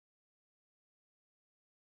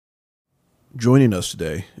Joining us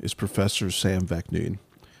today is Professor Sam Vaknin.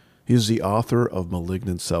 He is the author of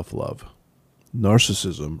Malignant Self-Love,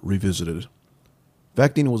 Narcissism Revisited.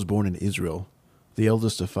 Vaknin was born in Israel, the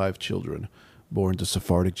eldest of 5 children, born to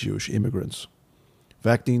Sephardic Jewish immigrants.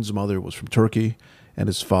 Vaknin's mother was from Turkey, and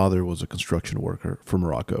his father was a construction worker from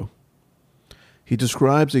Morocco. He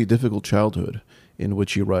describes a difficult childhood in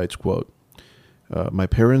which he writes, quote, my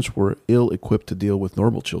parents were ill-equipped to deal with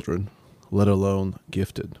normal children, let alone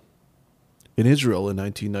gifted. In Israel in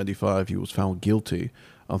 1995, he was found guilty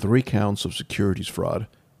on 3 counts of securities fraud.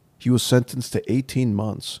 He was sentenced to 18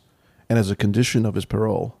 months, and as a condition of his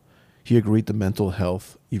parole, he agreed to mental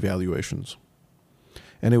health evaluations.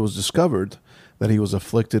 And it was discovered that he was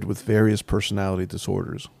afflicted with various personality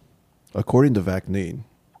disorders. According to Vaknin,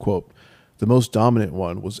 quote, the most dominant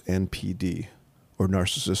one was NPD, or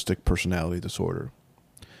Narcissistic Personality Disorder.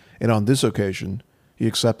 And on this occasion, he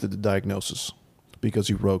accepted the diagnosis because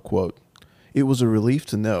he wrote, quote, it was a relief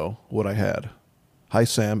to know what I had. Hi,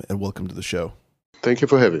 Sam, and welcome to the show. Thank you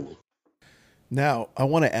for having me. Now, I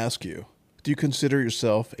want to ask you, do you consider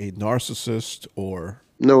yourself a narcissist or...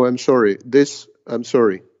 No, I'm sorry. This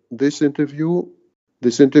interview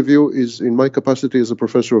is in my capacity as a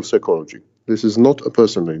professor of psychology. This is not a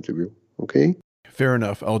personal interview, okay? Fair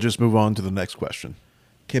enough. I'll just move on to the next question.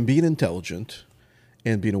 Can being intelligent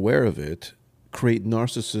and being aware of it create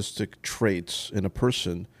narcissistic traits in a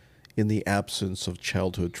person in the absence of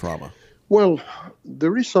childhood trauma? Well,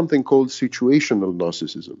 there is something called situational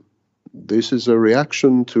narcissism. This is a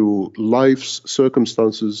reaction to life's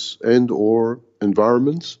circumstances and or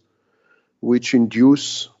environments which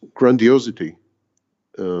induce grandiosity.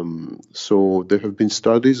 So there have been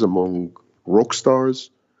studies among rock stars,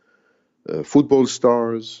 football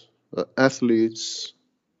stars, athletes,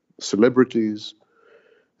 celebrities,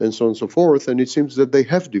 and so on and so forth, and it seems that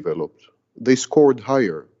they scored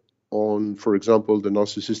higher on, for example, the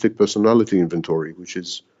Narcissistic Personality Inventory, which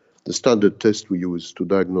is the standard test we use to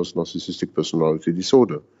diagnose narcissistic personality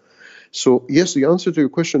disorder. So, yes, the answer to your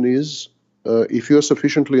question is, if you are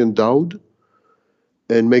sufficiently endowed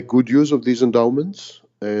and make good use of these endowments,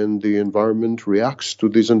 and the environment reacts to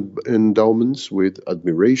these endowments with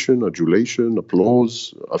admiration, adulation,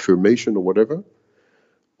 applause, affirmation, or whatever,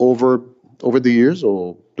 over the years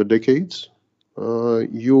or the decades,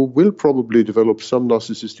 you will probably develop some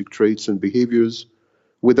narcissistic traits and behaviors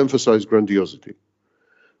with emphasized grandiosity,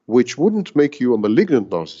 which wouldn't make you a malignant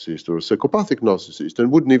narcissist or a psychopathic narcissist,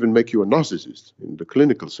 and wouldn't even make you a narcissist in the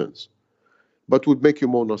clinical sense, but would make you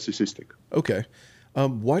more narcissistic. Okay.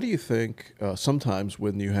 Why do you think sometimes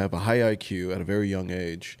when you have a high IQ at a very young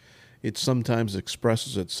age, it sometimes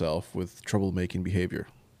expresses itself with troublemaking behavior?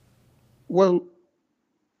 Well,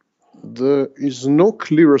 there is no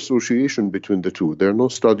clear association between the two. There are no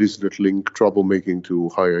studies that link troublemaking to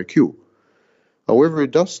high IQ. However,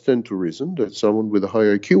 it does stand to reason that someone with a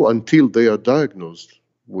high IQ, until they are diagnosed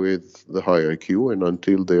with the high IQ and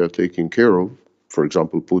until they are taken care of, for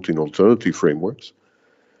example, put in alternative frameworks,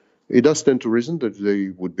 it does stand to reason that they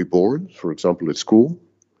would be bored, for example, at school,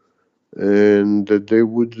 and that they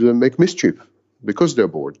would make mischief because they're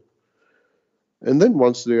bored. And then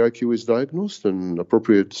once the IQ is diagnosed and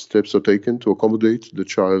appropriate steps are taken to accommodate the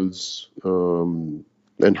child's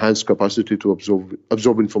enhanced capacity to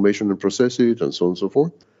absorb information and process it, and so on and so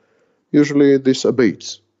forth, usually this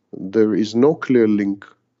abates. There is no clear link,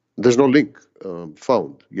 there's no link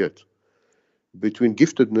found yet between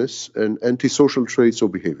giftedness and antisocial traits or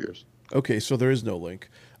behaviors. Okay, so there is no link.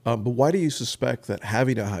 But why do you suspect that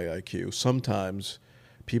having a high IQ, sometimes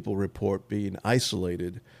people report being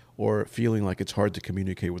isolated or feeling like it's hard to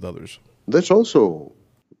communicate with others? That's also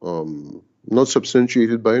not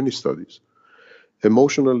substantiated by any studies.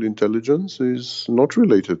 Emotional intelligence is not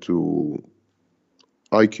related to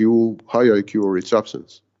IQ, high IQ, or its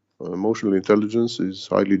absence. Emotional intelligence is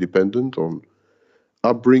highly dependent on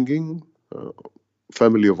upbringing,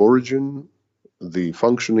 family of origin, the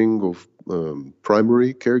functioning of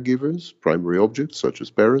primary caregivers, primary objects such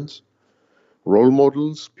as parents, role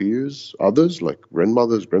models, peers, others like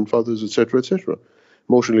grandmothers, grandfathers, etc., etc.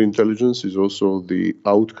 Emotional intelligence is also the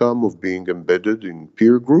outcome of being embedded in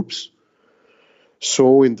peer groups.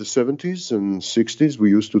 So in the 70s and 60s,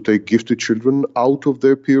 we used to take gifted children out of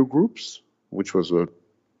their peer groups, which was a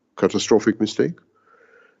catastrophic mistake.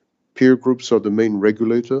 Peer groups are the main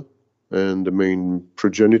regulator and the main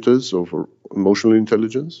progenitors of emotional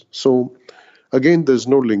intelligence. So again, there's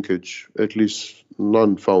no linkage, at least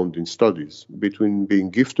none found in studies, between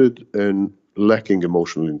being gifted and lacking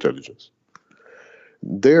emotional intelligence.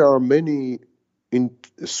 There are many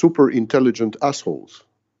super intelligent assholes,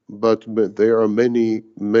 but there are many,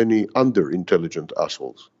 many under-intelligent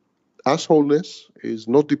assholes. Assholeness is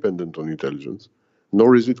not dependent on intelligence,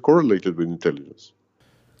 nor is it correlated with intelligence.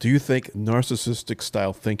 Do you think narcissistic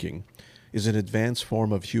style thinking is an advanced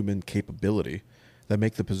form of human capability that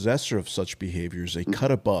make the possessor of such behaviors a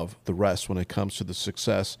cut above the rest when it comes to the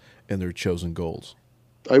success in their chosen goals?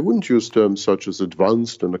 I wouldn't use terms such as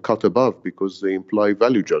advanced and a cut above because they imply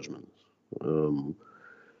value judgment.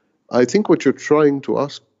 I think what you're trying to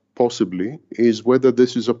ask possibly is whether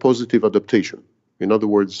this is a positive adaptation. In other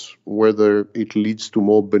words, whether it leads to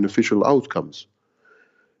more beneficial outcomes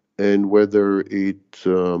and whether it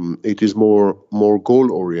is more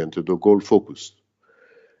goal oriented or goal focused.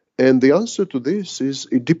 And the answer to this is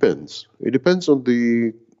it depends. It depends on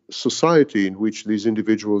the society in which these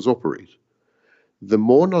individuals operate. The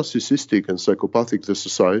more narcissistic and psychopathic the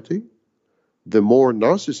society, the more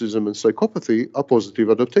narcissism and psychopathy are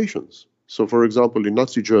positive adaptations. So, for example, in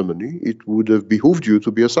Nazi Germany, it would have behooved you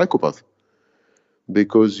to be a psychopath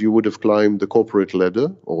because you would have climbed the corporate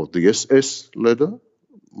ladder or the SS ladder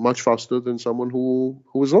much faster than someone who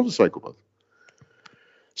was not a psychopath.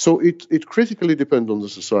 So it critically depends on the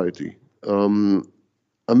society.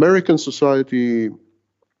 American society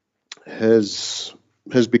has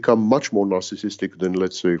become much more narcissistic than,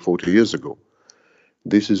 let's say, 40 years ago.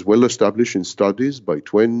 This is well established in studies by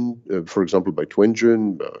for example, by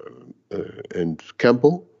Twengen and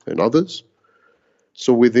Campbell and others.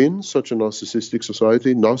 So within such a narcissistic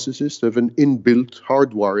society, narcissists have an inbuilt,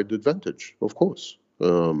 hardwired advantage, of course.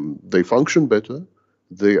 They function better,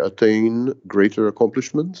 they attain greater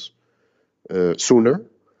accomplishments sooner,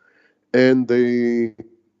 and they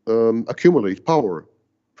accumulate power,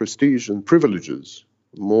 prestige, and privileges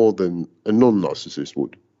more than a non-narcissist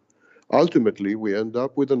would. Ultimately, we end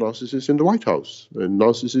up with a narcissist in the White House, a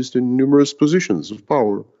narcissist in numerous positions of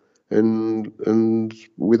power, and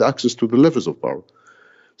with access to the levers of power.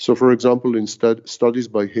 So, for example, in studies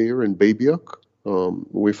by Hare and Babiak,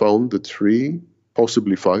 we found that 3,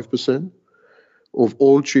 possibly 5% of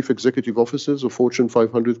all chief executive officers of Fortune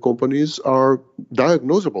 500 companies are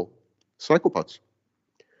diagnosable psychopaths.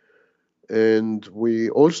 And we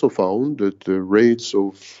also found that the rates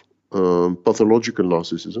of pathological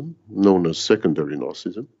narcissism, known as secondary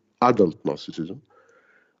narcissism, adult narcissism,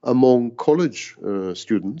 among college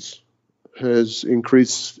students has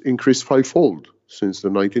increased fivefold since the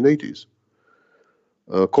 1980s.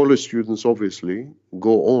 College students obviously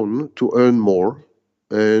go on to earn more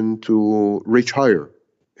and to reach higher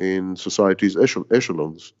in society's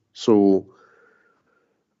echelons. So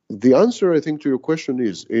the answer, I think, to your question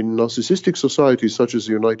is, in narcissistic societies such as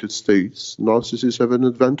the United States, narcissists have an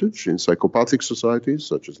advantage. In psychopathic societies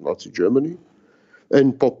such as Nazi Germany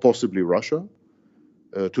and possibly Russia,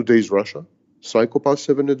 today's Russia, psychopaths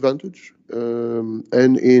have an advantage.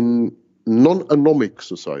 And in non-anomic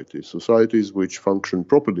societies which function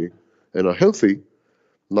properly and are healthy,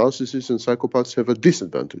 narcissists and psychopaths have a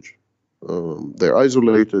disadvantage. They're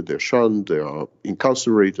isolated, they're shunned, they are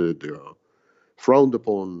incarcerated, they are frowned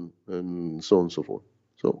upon, and so on and so forth.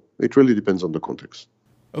 So it really depends on the context.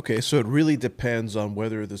 Okay, so it really depends on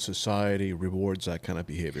whether the society rewards that kind of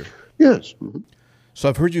behavior. Yes. Mm-hmm. So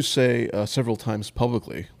I've heard you say several times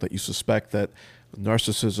publicly that you suspect that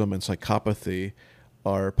narcissism and psychopathy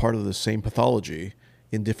are part of the same pathology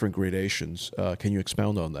in different gradations. Can you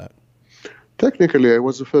expound on that? Technically, I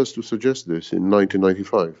was the first to suggest this in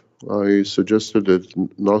 1995. I suggested that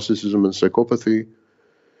narcissism and psychopathy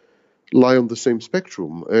lie on the same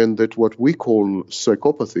spectrum, and that what we call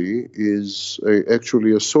psychopathy is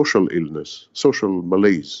actually a social illness, social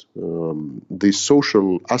malaise, the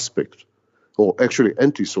social aspect, or actually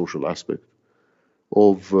antisocial aspect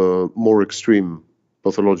of more extreme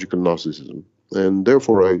pathological narcissism. And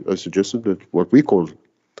therefore, I suggested that what we call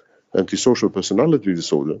antisocial personality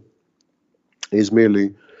disorder is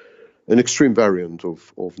merely an extreme variant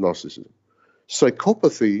of narcissism.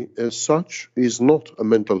 Psychopathy, as such, is not a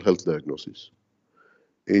mental health diagnosis.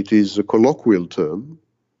 It is a colloquial term,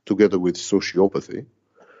 together with sociopathy.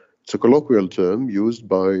 It's a colloquial term used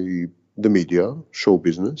by the media, show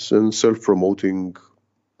business, and self-promoting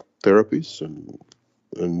therapists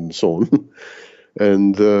and so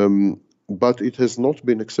on. But it has not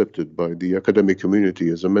been accepted by the academic community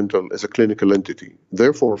as a clinical entity.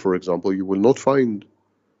 Therefore, for example, you will not find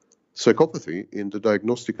psychopathy in the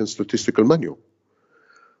Diagnostic and Statistical Manual.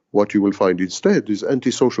 What you will find instead is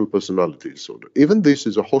antisocial personality disorder. Even this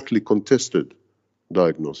is a hotly contested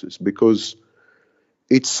diagnosis because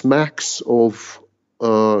it smacks of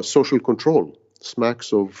social control,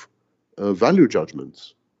 smacks of value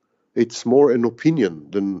judgments. It's more an opinion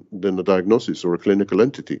than a diagnosis or a clinical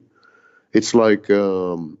entity. It's like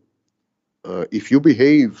if you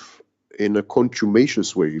behave in a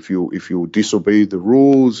contumacious way. If you disobey the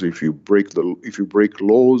rules, if you break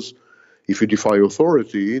laws, if you defy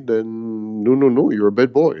authority, then no, you're a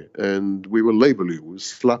bad boy, and we will label you. We'll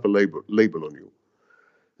slap a label on you.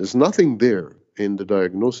 There's nothing there in the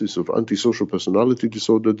diagnosis of antisocial personality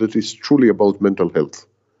disorder that is truly about mental health.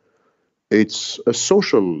 It's a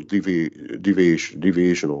social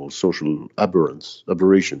deviation or social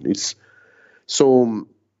aberration. So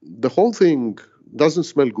the whole thing doesn't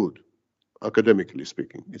smell good, academically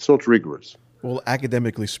speaking. It's not rigorous. Well,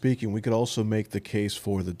 academically speaking, we could also make the case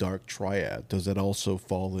for the dark triad. Does that also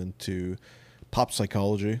fall into pop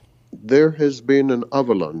psychology? There has been an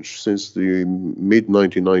avalanche since the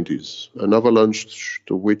mid-1990s, an avalanche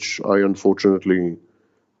to which I unfortunately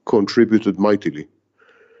contributed mightily.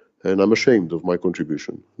 And I'm ashamed of my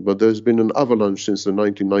contribution. But there's been an avalanche since the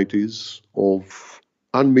 1990s of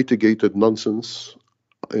unmitigated nonsense,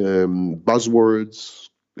 buzzwords,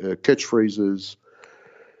 catchphrases,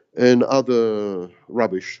 and other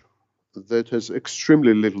rubbish that has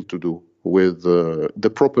extremely little to do with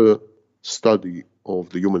the proper study of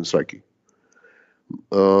the human psyche.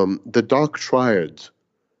 The dark triad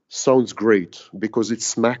sounds great because it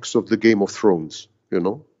smacks of the Game of Thrones,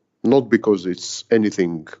 not because it's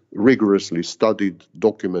anything rigorously studied,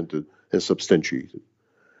 documented, and substantiated.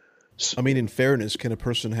 I mean, in fairness, can a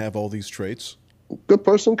person have all these traits? A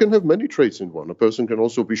person can have many traits in one. A person can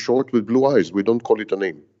also be short with blue eyes. We don't call it a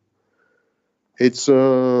name. It's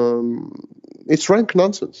rank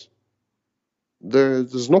nonsense.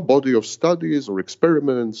 There's no body of studies or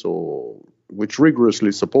experiments which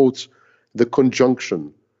rigorously supports the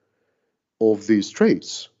conjunction of these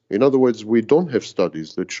traits. In other words, we don't have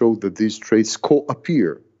studies that show that these traits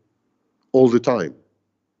co-appear all the time,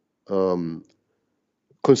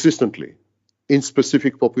 consistently, in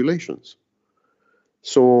specific populations.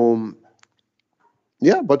 So,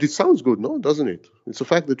 yeah, but it sounds good, no, doesn't it? It's a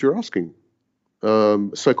fact that you're asking.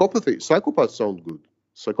 Psychopaths sound good.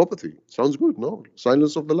 Psychopathy sounds good, no?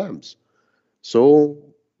 Silence of the Lambs. So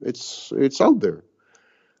it's out there.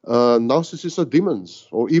 Narcissists are demons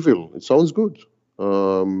or evil. It sounds good.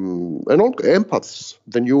 And all empaths,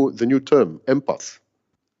 the new term, empath.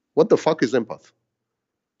 What the fuck is empath?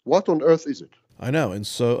 What on earth is it? I know. In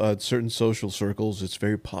certain social circles, it's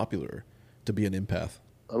very popular to be an empath.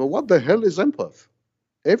 I mean, what the hell is empath?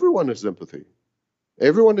 Everyone has empathy.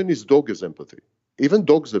 Everyone and his dog has empathy. Even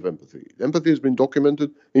dogs have empathy. Empathy has been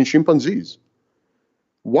documented in chimpanzees.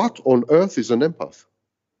 What on earth is an empath?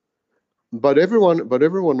 But everyone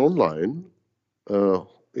online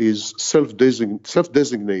is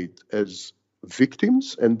self-designate as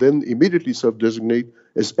victims and then immediately self-designate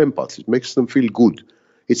as empaths. It makes them feel good.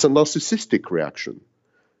 It's a narcissistic reaction.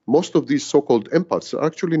 Most of these so-called empaths are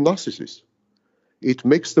actually narcissists. It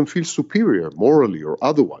makes them feel superior morally or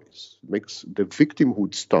otherwise. It makes the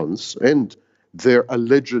victimhood stance and their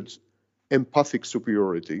alleged empathic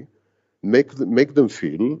superiority make them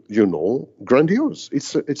feel, grandiose.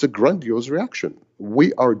 It's a grandiose reaction.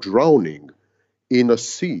 We are drowning in a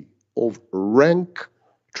sea of rank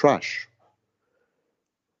trash.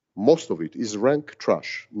 Most of it is rank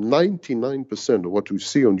trash. 99% of what you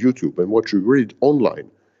see on YouTube and what you read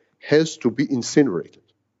online has to be incinerated.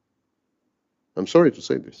 I'm sorry to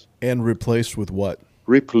say this. And replaced with what?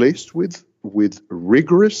 Replaced with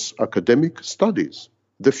rigorous academic studies,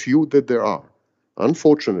 the few that there are.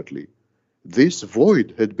 Unfortunately, this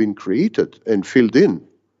void had been created and filled in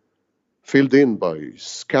by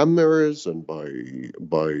scammers and by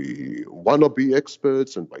wannabe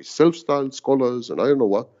experts and by self-styled scholars and I don't know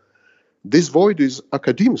what. This void is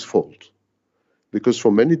academe's fault because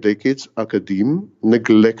for many decades, academe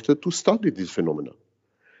neglected to study these phenomena.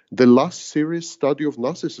 The last serious study of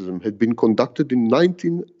narcissism had been conducted in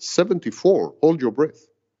 1974. Hold your breath.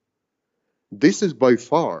 This is by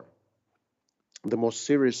far the most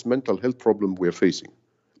serious mental health problem we are facing.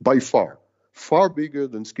 By far. Far bigger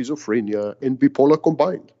than schizophrenia and bipolar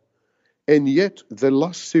combined. And yet, the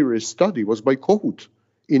last serious study was by Kohut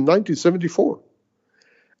in 1974.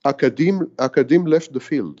 Academe left the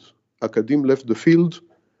field. Academe left the field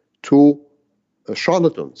to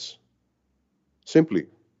charlatans, simply.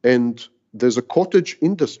 And there's a cottage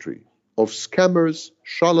industry of scammers,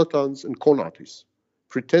 charlatans, and con artists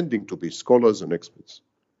pretending to be scholars and experts.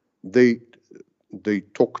 They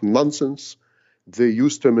talk nonsense. They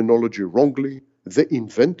use terminology wrongly. They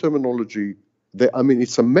invent terminology.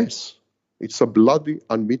 It's a mess. It's a bloody,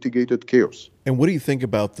 unmitigated chaos. And what do you think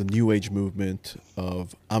about the New Age movement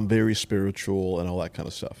of I'm very spiritual and all that kind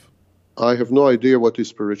of stuff? I have no idea what is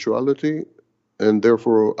spirituality. And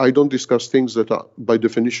therefore, I don't discuss things that are, by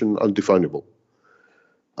definition, undefinable.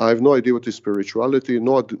 I have no idea what is spirituality,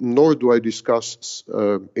 nor do I discuss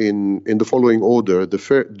in the following order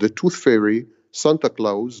the tooth fairy, Santa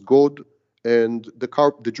Claus, God, and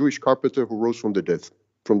the Jewish carpenter who rose from the dead.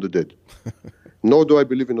 Nor do I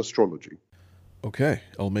believe in astrology. Okay,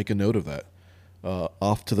 I'll make a note of that.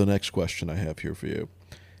 Off to the next question I have here for you.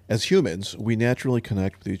 As humans, we naturally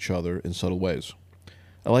connect with each other in subtle ways.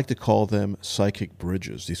 I like to call them psychic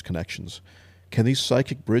bridges, these connections. Can these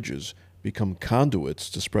psychic bridges become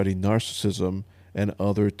conduits to spreading narcissism and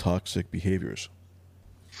other toxic behaviors?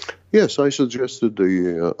 Yes, I suggested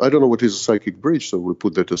I don't know what is a psychic bridge, so we'll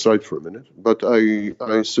put that aside for a minute. But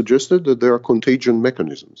I suggested that there are contagion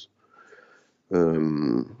mechanisms.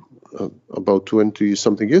 About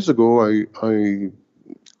 20-something years ago, I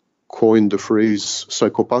coined the phrase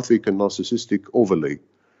psychopathic and narcissistic overlay.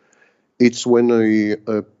 It's when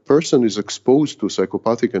a person is exposed to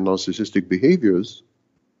psychopathic and narcissistic behaviors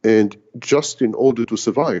and just in order to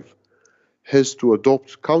survive has to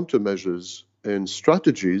adopt countermeasures and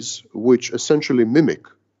strategies which essentially mimic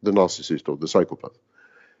the narcissist or the psychopath.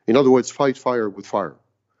 In other words, fight fire with fire.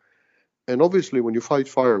 And obviously, when you fight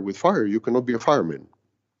fire with fire, you cannot be a fireman.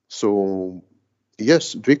 So,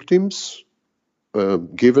 yes, victims,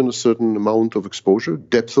 given a certain amount of exposure,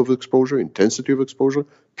 depth of exposure, intensity of exposure,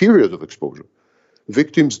 period of exposure,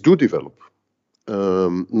 victims do develop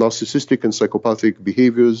narcissistic and psychopathic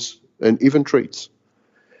behaviors and even traits.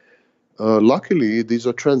 Luckily, these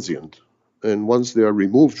are transient. And once they are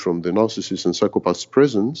removed from the narcissist and psychopath's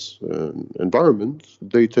presence environment,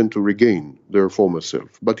 they tend to regain their former self.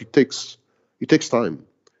 But it takes time,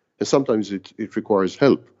 and sometimes it requires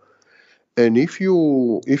help. And if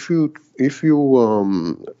you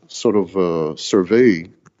survey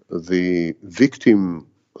the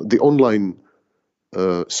online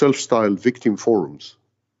self-styled victim forums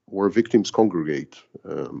where victims congregate,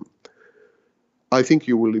 I think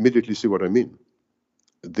you will immediately see what I mean.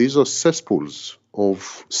 These are cesspools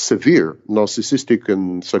of severe narcissistic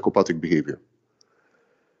and psychopathic behavior.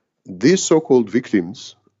 These so-called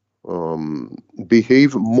victims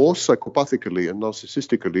behave more psychopathically and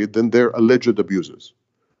narcissistically than their alleged abusers.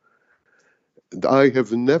 I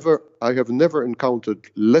have never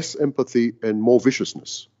encountered less empathy and more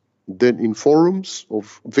viciousness than in forums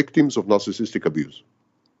of victims of narcissistic abuse.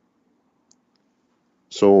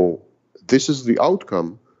 So this is the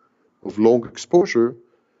outcome of long exposure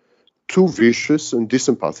to vicious and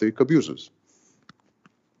disempathic abusers.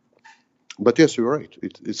 But yes, you're right.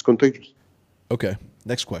 It's contagious. Okay,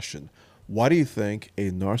 next question. Why do you think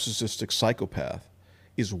a narcissistic psychopath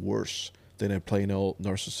is worse than a plain old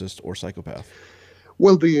narcissist or psychopath?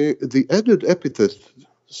 Well, the added epithet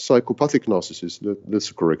psychopathic narcissist, that's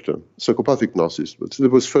the correct term, psychopathic narcissist, but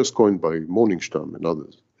it was first coined by Morningstam and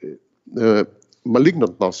others.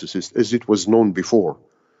 Malignant narcissist, as it was known before,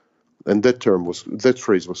 and that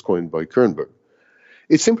phrase was coined by Kernberg.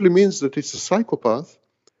 It simply means that it's a psychopath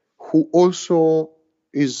who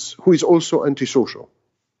is also antisocial.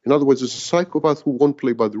 In other words, it's a psychopath who won't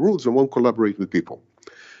play by the rules and won't collaborate with people.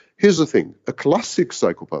 Here's the thing: a classic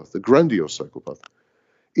psychopath, a grandiose psychopath,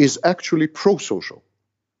 is actually pro-social.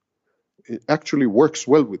 It actually works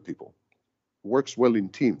well with people, works well in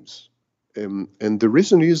teams. And the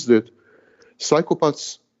reason is that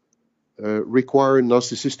psychopaths require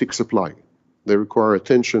narcissistic supply. They require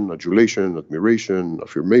attention, adulation, admiration,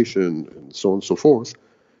 affirmation, and so on and so forth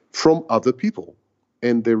from other people.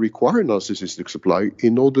 And they require narcissistic supply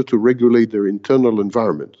in order to regulate their internal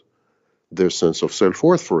environment. Their sense of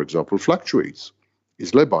self-worth, for example, fluctuates,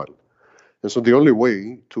 is labile. And so the only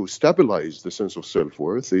way to stabilize the sense of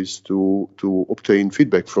self-worth is to obtain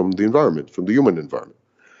feedback from the environment, from the human environment.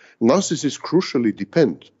 Narcissists crucially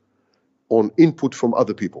depend on input from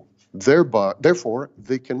other people. Therefore,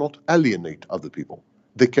 they cannot alienate other people.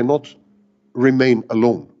 They cannot remain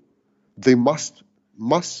alone. They must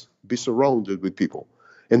be surrounded with people.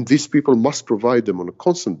 And these people must provide them on a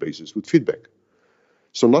constant basis with feedback.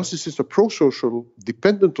 So narcissists are pro-social,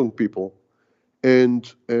 dependent on people, and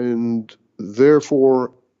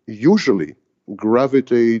therefore usually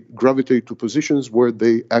gravitate to positions where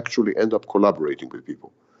they actually end up collaborating with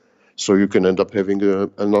people. So you can end up having a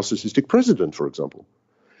narcissistic president, for example.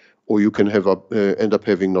 Or you can end up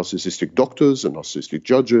having narcissistic doctors and narcissistic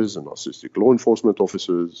judges and narcissistic law enforcement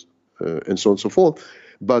officers and so on and so forth.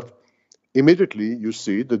 But immediately you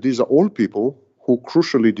see that these are all people who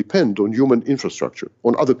crucially depend on human infrastructure,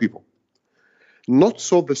 on other people. Not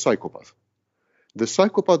so the psychopath. The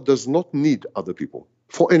psychopath does not need other people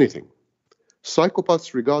for anything.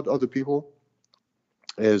 Psychopaths regard other people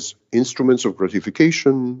as instruments of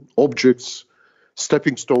gratification, objects,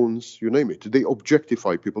 stepping stones, you name it. They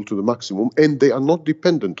objectify people to the maximum, and they are not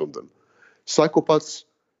dependent on them. Psychopaths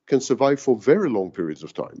can survive for very long periods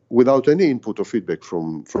of time without any input or feedback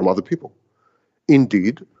from other people.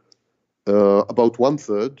 Indeed, about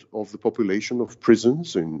 1/3 of the population of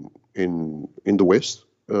prisons in the West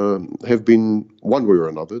have been, one way or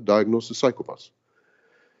another, diagnosed as psychopaths.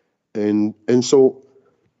 And so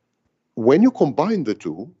when you combine the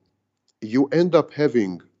two, you end up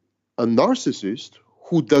having a narcissist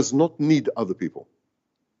who does not need other people.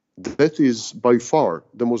 That is by far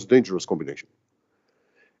the most dangerous combination.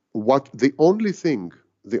 The only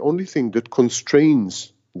thing that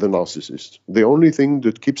constrains the narcissist, the only thing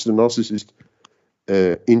that keeps the narcissist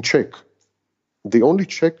in check, the only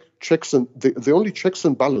checks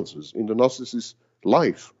and balances in the narcissist's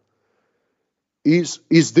life is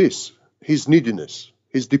this: his neediness,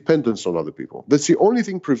 his dependence on other people. That's the only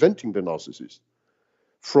thing preventing the narcissist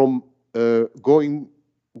from going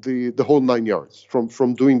the whole 9 yards,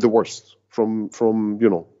 from doing the worst, from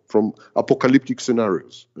apocalyptic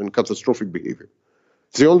scenarios and catastrophic behavior.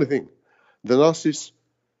 It's the only thing. The narcissist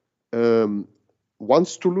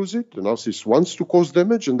wants to lose it. The narcissist wants to cause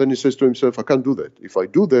damage, and then he says to himself, I can't do that. If I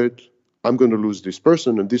do that, I'm going to lose this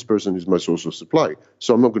person, and this person is my source of supply,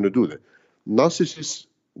 so I'm not going to do that. Narcissists,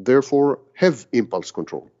 therefore, have impulse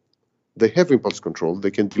control. They have impulse control.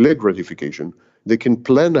 They can delay gratification. They can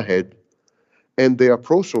plan ahead, and they are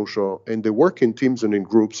pro-social, and they work in teams and in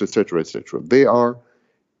groups, etc., etc. They are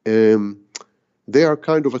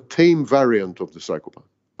kind of a tame variant of the psychopath.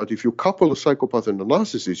 But if you couple a psychopath and a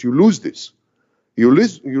narcissist, you lose this. You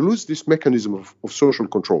lose this mechanism of social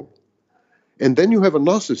control. And then you have a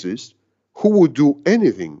narcissist who would do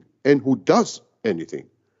anything and who does anything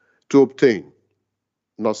to obtain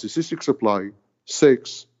narcissistic supply,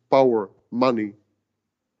 sex, power, money,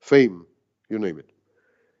 fame, you name it.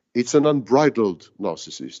 It's an unbridled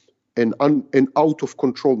narcissist, an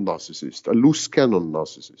out-of-control narcissist, a loose cannon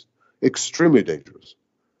narcissist. Extremely dangerous.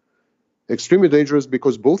 Extremely dangerous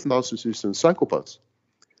because both narcissists and psychopaths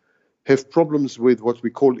have problems with what we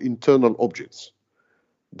call internal objects.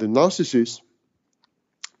 The narcissist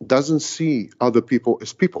doesn't see other people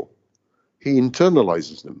as people. He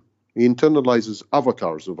internalizes them. He internalizes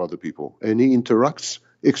avatars of other people, and he interacts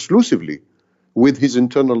exclusively with his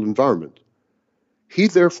internal environment. He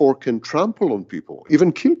therefore can trample on people,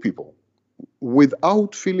 even kill people,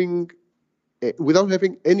 without having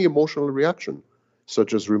any emotional reaction,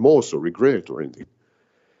 such as remorse or regret or anything,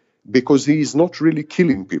 because he is not really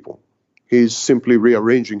killing people. He is simply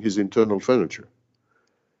rearranging his internal furniture.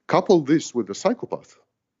 Couple this with a psychopath.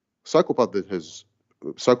 Psychopaths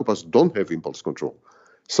don't have impulse control.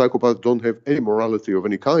 Psychopaths don't have any morality of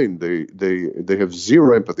any kind. They have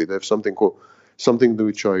zero empathy. They have something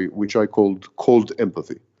which I called cold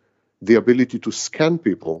empathy, the ability to scan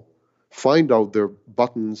people, find out their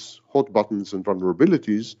hot buttons and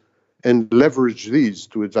vulnerabilities, and leverage these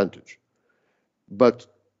to advantage.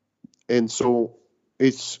 And so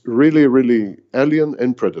it's really, really alien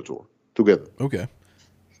and predator together. Okay.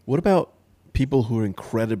 What about people who are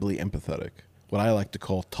incredibly empathetic? What I like to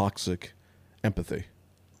call toxic empathy.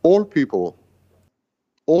 All people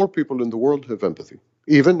in the world have empathy,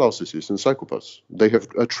 even narcissists and psychopaths. They have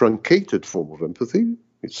a truncated form of empathy.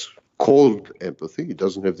 It's called empathy. It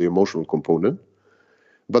doesn't have the emotional component.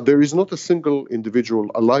 But there is not a single individual,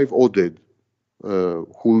 alive or dead,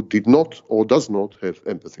 who did not or does not have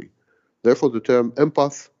empathy. Therefore, the term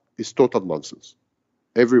empath is total nonsense.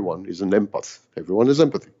 Everyone is an empath. Everyone has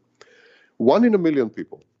empathy. 1 in a million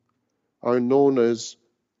people are known as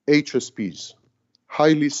HSPs,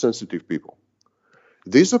 highly sensitive people.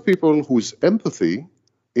 These are people whose empathy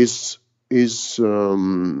is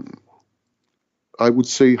I would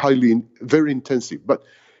say, very intensive. But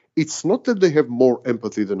it's not that they have more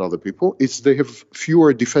empathy than other people. It's they have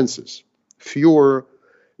fewer defenses.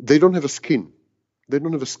 They don't have a skin. They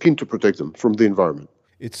don't have a skin to protect them from the environment.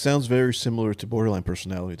 It sounds very similar to borderline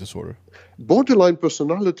personality disorder. Borderline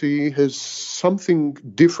personality has something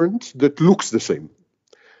different that looks the same.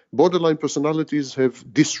 Borderline personalities have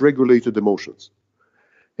dysregulated emotions.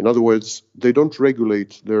 In other words, they don't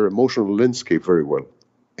regulate their emotional landscape very well.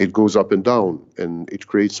 It goes up and down, and it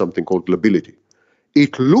creates something called lability.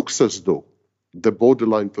 It looks as though the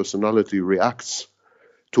borderline personality reacts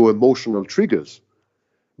to emotional triggers,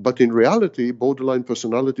 but in reality, borderline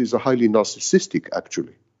personalities are highly narcissistic,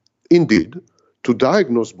 actually. Indeed, to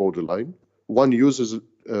diagnose borderline, one uses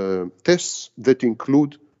tests that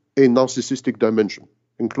include a narcissistic dimension,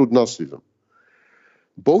 include narcissism.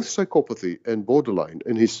 Both psychopathy and borderline,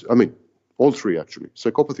 all three actually,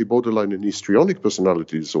 psychopathy, borderline, and histrionic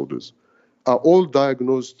personality disorders, are all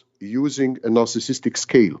diagnosed using a narcissistic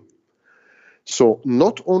scale. So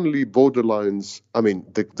not only borderlines,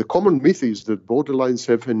 the common myth is that borderlines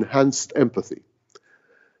have enhanced empathy.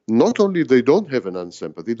 Not only they don't have enhanced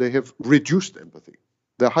empathy, they have reduced empathy.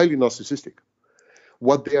 They're highly narcissistic.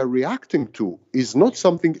 What they are reacting to is not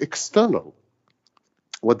something external.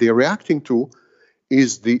 What they are reacting to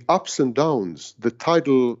is the ups and downs, the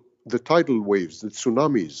tidal waves, the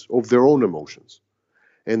tsunamis of their own emotions.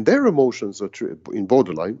 And their emotions in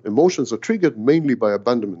borderline, emotions are triggered mainly by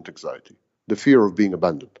abandonment anxiety, the fear of being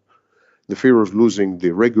abandoned, the fear of losing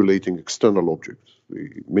the regulating external object,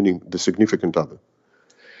 meaning the significant other.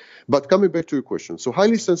 But coming back to your question, so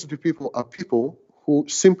highly sensitive people are people who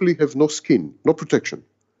simply have no skin, no protection,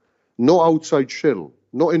 no outside shell,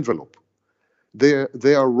 no envelope.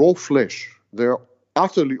 They are raw flesh. They are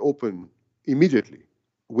utterly open immediately,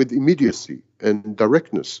 with immediacy and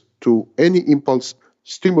directness to any impulse,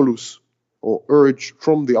 stimulus, or urge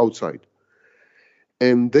from the outside.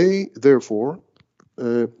 And they, therefore,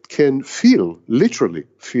 can literally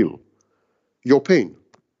feel your pain.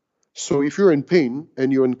 So if you're in pain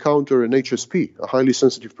and you encounter an HSP, a highly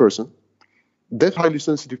sensitive person, that highly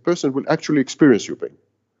sensitive person will actually experience your pain.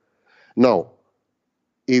 Now,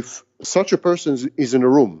 if such a person is in a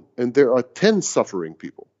room and there are 10 suffering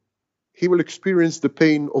people, he will experience the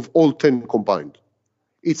pain of all 10 combined.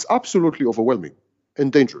 It's absolutely overwhelming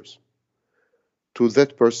and dangerous to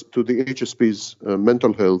that person, to the HSP's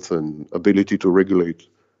mental health and ability to regulate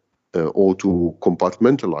or to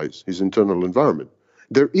compartmentalize his internal environment.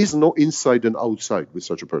 There is no inside and outside with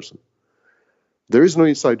such a person. There is no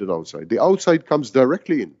inside and outside. The outside comes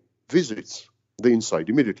directly in, visits the inside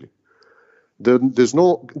immediately. There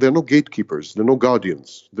are no gatekeepers, there are no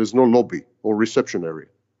guardians, there's no lobby or reception area.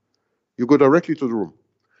 You go directly to the room.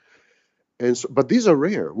 But these are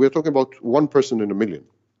rare. We're talking about 1 person in a million.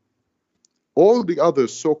 All the other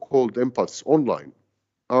so-called empaths online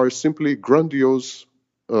are simply grandiose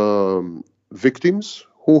victims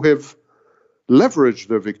who have leveraged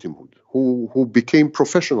their victimhood, who became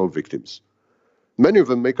professional victims. Many of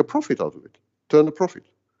them make a profit out of it, turn a profit.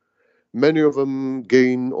 Many of them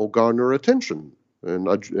gain or garner attention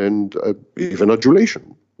and even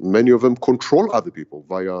adulation. Many of them control other people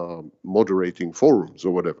via moderating forums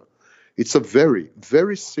or whatever. It's a very,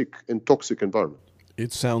 very sick and toxic environment.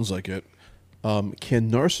 It sounds like it.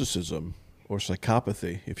 Can narcissism, or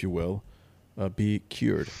psychopathy, if you will, be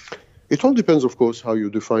cured? It all depends, of course, how you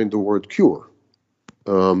define the word cure.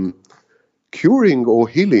 Curing or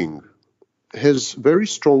healing has very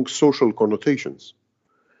strong social connotations.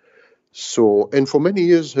 So, and for many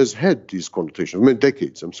years has had these connotations,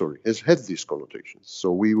 decades, has had these connotations.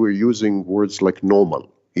 So we were using words like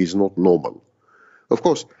normal. He's not normal. Of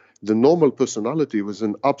course, the normal personality was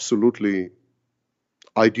an absolutely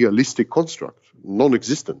idealistic construct,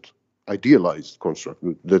 non-existent, idealized construct,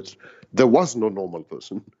 that there was no normal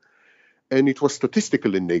person. And it was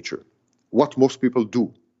statistical in nature, what most people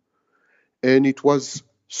do. And it was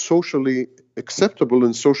socially acceptable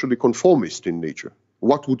and socially conformist in nature.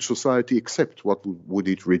 What would society accept? What would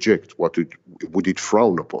it reject? What would it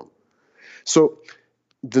frown upon? So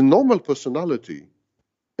the normal personality,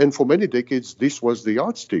 and for many decades, this was the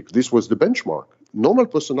yardstick, this was the benchmark. Normal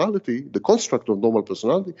personality, the construct of normal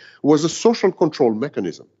personality, was a social control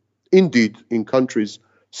mechanism. Indeed, in countries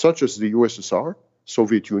such as the USSR,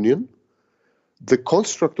 Soviet Union, the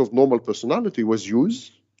construct of normal personality was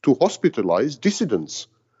used to hospitalize dissidents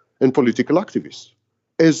and political activists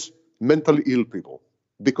as mentally ill people,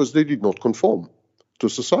 because they did not conform to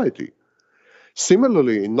society.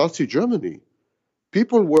 Similarly, in Nazi Germany,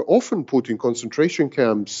 people were often put in concentration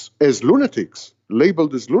camps as lunatics,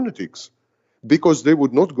 labeled as lunatics, because they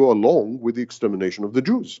would not go along with the extermination of the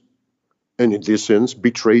Jews, and in this sense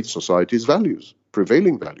betrayed society's values,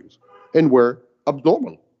 prevailing values, and were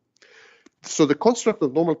abnormal. So the construct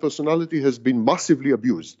of normal personality has been massively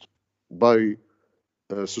abused by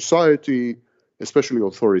society, especially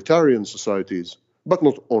authoritarian societies, but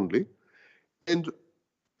not only, and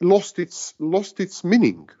lost its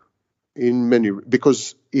meaning in many,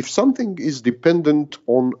 because if something is dependent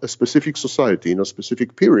on a specific society in a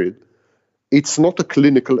specific period, it's not a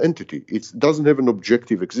clinical entity. It doesn't have an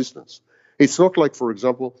objective existence. It's not like, for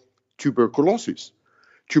example, tuberculosis.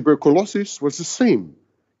 Tuberculosis was the same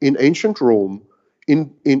in ancient Rome,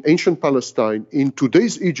 in ancient Palestine, in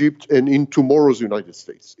today's Egypt, and in tomorrow's United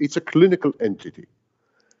States. It's a clinical entity.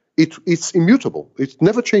 It's immutable. It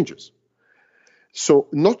never changes. So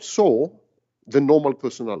not so the normal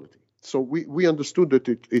personality. So we understood that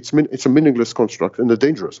it's a meaningless construct and a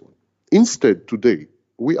dangerous one. Instead, today,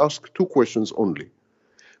 we ask 2 questions only.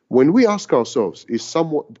 When we ask ourselves, is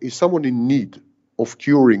someone in need of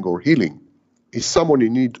curing or healing? Is someone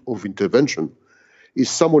in need of intervention? Is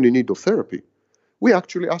someone in need of therapy? We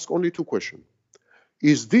actually ask only two questions.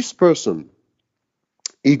 Is this person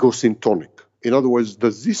egosyntonic? In other words,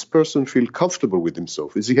 does this person feel comfortable with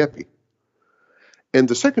himself? Is he happy? And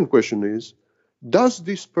the second question is, does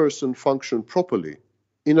this person function properly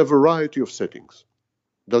in a variety of settings?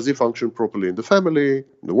 Does he function properly in the family,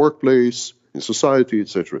 in the workplace, in society,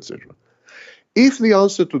 etc., etc.? If the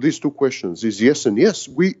answer to these two questions is yes and yes,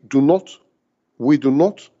 we do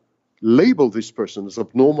not label this person as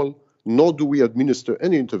abnormal, nor do we administer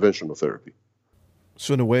any intervention or therapy.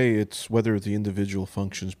 So in a way, it's whether the individual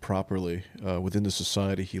functions properly within the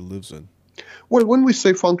society he lives in. Well, when we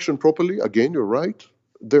say function properly, again, you're right.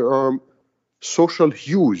 There are social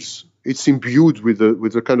hues. It's imbued with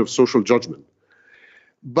a kind of social judgment.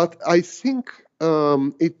 But I think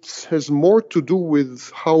it has more to do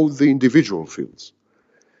with how the individual feels.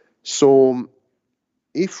 So,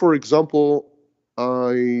 if, for example,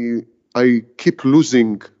 I keep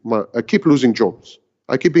losing jobs,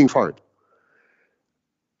 I keep being fired,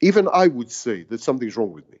 even I would say that something's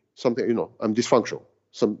wrong with me. I'm dysfunctional.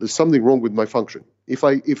 There's something wrong with my function. If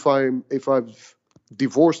I've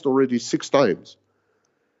divorced already 6 times,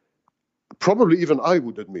 probably even I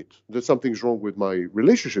would admit that something's wrong with my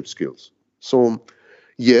relationship skills. So,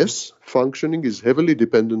 yes, functioning is heavily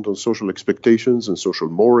dependent on social expectations and social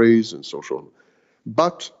mores and social.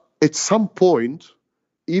 But at some point,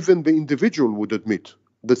 even the individual would admit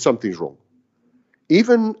that something's wrong.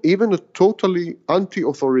 Even a totally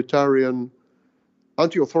anti-authority,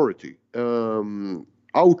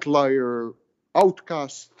 outlier,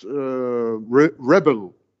 outcast,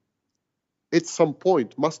 rebel, at some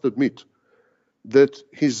point must admit that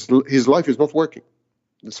his life is not working.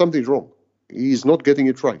 That something's wrong. He's not getting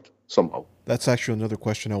it right somehow. That's actually another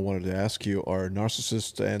question I wanted to ask you. Are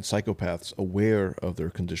narcissists and psychopaths aware of their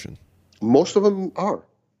condition? Most of them are,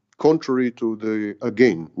 contrary to the,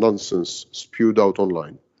 again, nonsense spewed out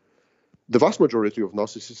online. The vast majority of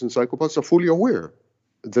narcissists and psychopaths are fully aware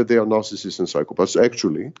that they are narcissists and psychopaths.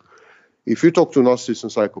 Actually, if you talk to narcissists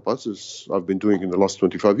and psychopaths, as I've been doing in the last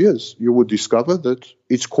 25 years, you would discover that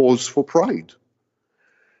it's cause for pride.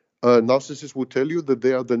 Narcissists would tell you that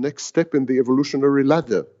they are the next step in the evolutionary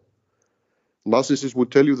ladder. Narcissists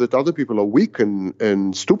would tell you that other people are weak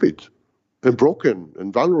and stupid and broken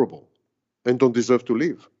and vulnerable and don't deserve to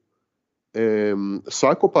live.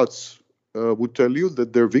 Psychopaths would tell you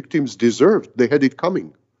that their victims they had it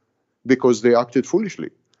coming because they acted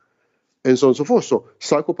foolishly, and so on and so forth. So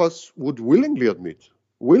psychopaths would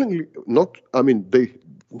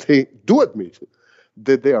they do admit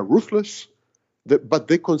that they are ruthless, but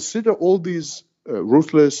they consider all these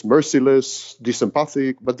ruthless, merciless,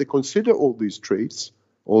 disempathic, but they consider all these traits,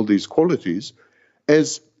 all these qualities,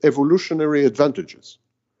 as evolutionary advantages.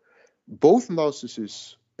 Both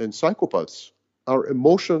narcissists and psychopaths are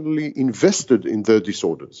emotionally invested in their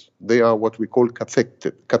disorders. They are what we call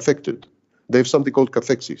cathected. They have something called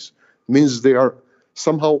cathexis. Means they are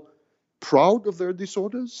somehow proud of their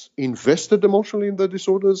disorders, invested emotionally in their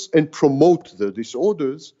disorders, and promote their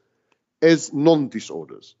disorders as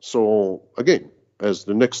non-disorders. So again, as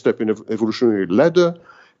the next step in evolutionary ladder,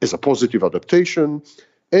 as a positive adaptation,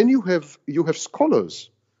 and you have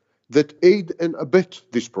scholars that aid and abet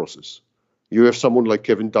this process. You have someone like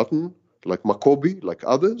Kevin Dutton, like Macoby, like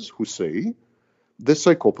others who say that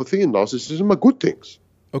psychopathy and narcissism are good things.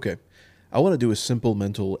 Okay, I want to do a simple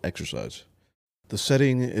mental exercise. The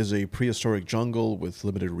setting is a prehistoric jungle with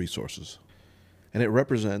limited resources, and it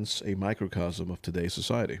represents a microcosm of today's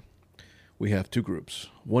society. We have 2 groups.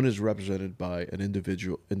 One is represented by an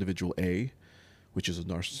individual A, which is a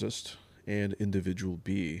narcissist, and individual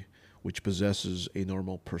B, which possesses a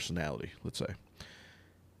normal personality, let's say.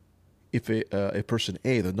 If a person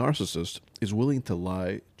A, the narcissist, is willing to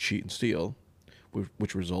lie, cheat, and steal,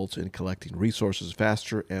 which results in collecting resources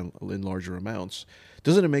faster and in larger amounts,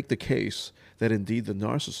 doesn't it make the case that indeed the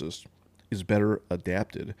narcissist is better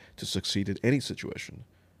adapted to succeed in any situation?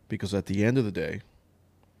 Because at the end of the day,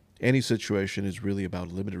 any situation is really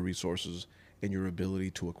about limited resources and your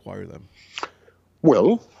ability to acquire them.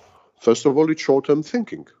 Well, first of all, it's short-term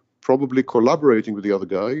thinking. Probably collaborating with the other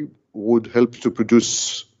guy would help to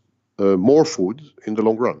produce more food in the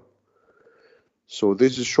long run. So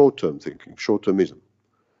this is short-term thinking, short-termism.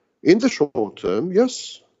 In the short term,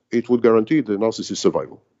 yes, it would guarantee the narcissist's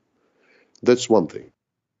survival. That's one thing.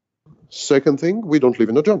 Second thing, we don't live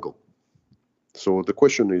in a jungle. So the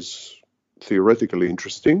question is theoretically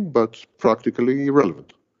interesting, but practically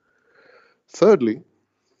irrelevant. Thirdly,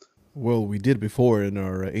 well, we did before in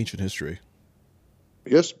our ancient history.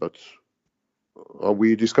 Yes, but are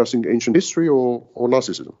we discussing ancient history or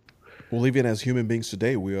narcissism? Well, even as human beings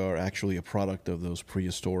today, we are actually a product of those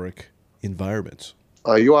prehistoric environments.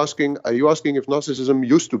 Are you asking if narcissism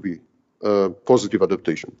used to be a positive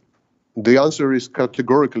adaptation? The answer is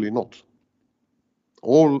categorically not.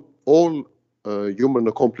 All human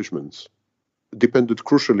accomplishments depended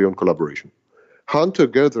crucially on collaboration.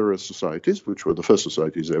 Hunter-gatherer societies, which were the first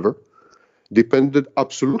societies ever, depended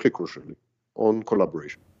absolutely crucially on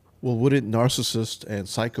collaboration. Well, wouldn't narcissists and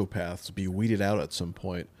psychopaths be weeded out at some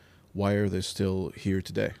point? Why are they still here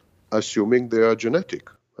today? Assuming they are genetic,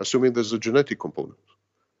 assuming there's a genetic component.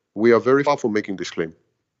 We are very far from making this claim.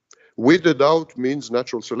 Weeded out means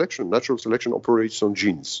natural selection. Natural selection operates on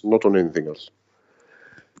genes, not on anything else.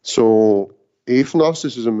 So if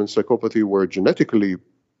narcissism and psychopathy were genetically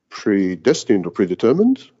predestined or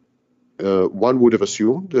predetermined, one would have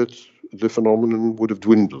assumed that the phenomenon would have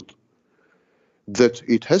dwindled. That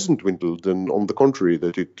it hasn't dwindled, and on the contrary,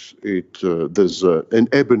 that there's an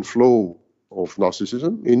ebb and flow of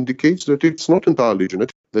narcissism indicates that it's not entirely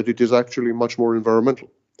genetic, that it is actually much more environmental.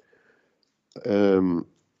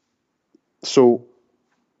 So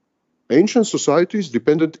ancient societies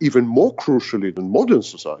depended even more crucially than modern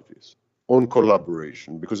societies on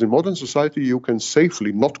collaboration, because in modern society you can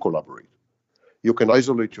safely not collaborate. You can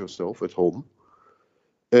isolate yourself at home,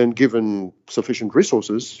 and given sufficient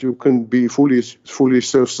resources, you can be fully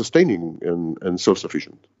self-sustaining and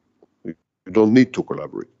self-sufficient. You don't need to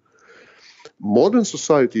collaborate. Modern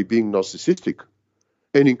society, being narcissistic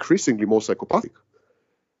and increasingly more psychopathic,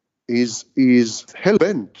 is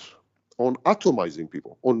hell-bent on atomizing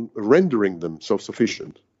people, on rendering them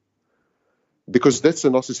self-sufficient. Because that's a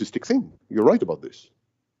narcissistic thing. You're right about this.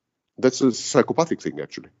 That's a psychopathic thing,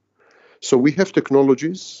 actually. So we have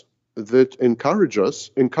technologies that encourage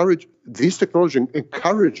us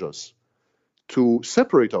to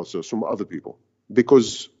separate ourselves from other people,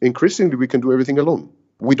 because increasingly we can do everything alone.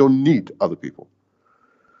 We don't need other people.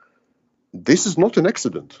 This is not an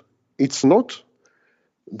accident. It's not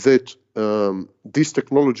that these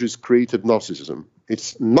technologies created narcissism.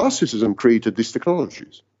 It's narcissism created these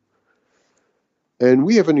technologies. And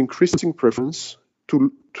we have an increasing preference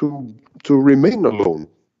to remain alone,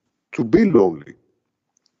 to be lonely,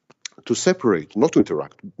 to separate, not to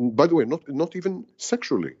interact. By the way, not even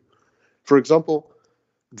sexually. For example,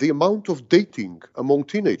 the amount of dating among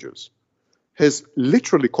teenagers has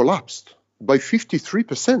literally collapsed by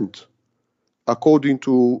 53%, according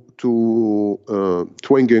to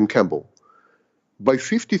Twenge and Campbell. By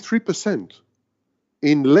 53%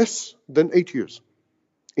 in less than 8 years.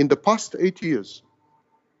 In the past 8 years,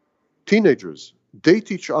 teenagers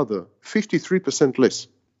date each other 53% less.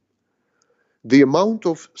 The amount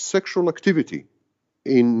of sexual activity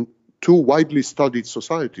in two widely studied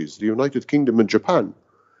societies, the United Kingdom and Japan,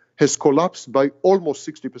 has collapsed by almost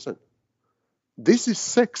 60%. This is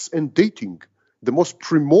sex and dating, the most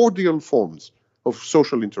primordial forms of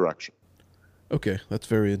social interaction. Okay, that's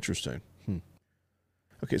very interesting.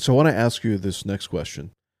 Okay, so I want to ask you this next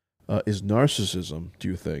question. Is narcissism, do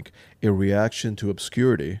you think, a reaction to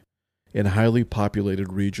obscurity in highly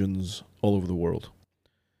populated regions all over the world?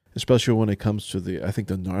 Especially when it comes to the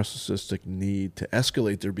narcissistic need to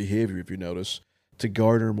escalate their behavior, if you notice, to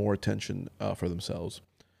garner more attention for themselves.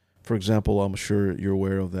 For example, I'm sure you're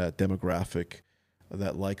aware of that demographic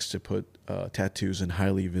that likes to put tattoos in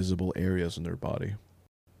highly visible areas in their body.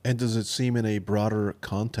 And does it seem in a broader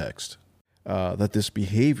context that this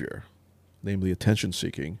behavior, namely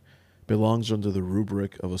attention-seeking, belongs under the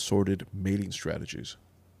rubric of assorted mating strategies?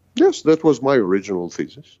 Yes, that was my original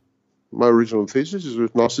thesis. My original thesis is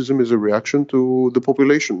that narcissism is a reaction to the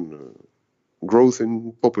population, growth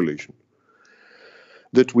in population.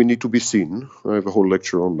 That we need to be seen. I have a whole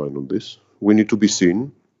lecture online on this. We need to be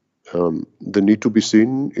seen. The need to be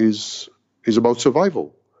seen is about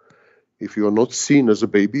survival. If you are not seen as a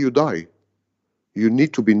baby, you die. You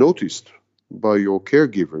need to be noticed by your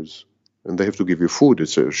caregivers, and they have to give you food,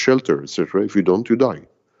 etc., shelter, etc. If you don't, you die.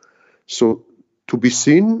 So to be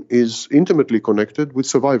seen is intimately connected with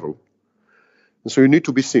survival. And so you need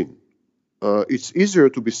to be seen. It's easier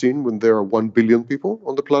to be seen when there are 1 billion people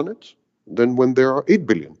on the planet than when there are 8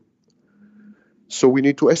 billion. So we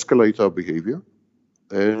need to escalate our behavior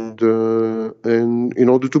and in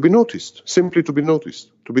order to be noticed, simply to be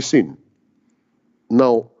noticed, to be seen.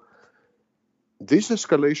 Now, this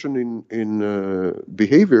escalation in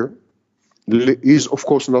behavior is, of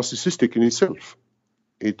course, narcissistic in itself.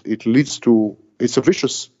 It leads to, it's a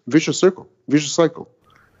vicious cycle.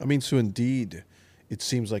 I mean, so indeed, it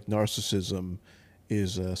seems like narcissism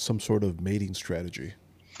is some sort of mating strategy.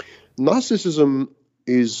 Narcissism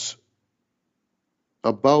is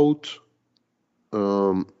about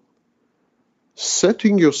um,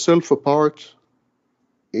 setting yourself apart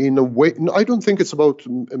in a way. I don't think it's about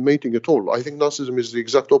mating at all. I think narcissism is the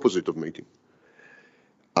exact opposite of mating.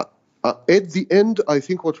 At the end, I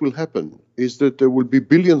think what will happen is that there will be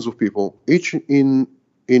billions of people, each in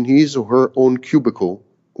his or her own cubicle,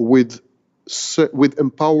 with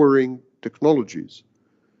empowering technologies,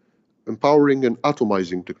 empowering and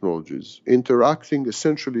atomizing technologies, interacting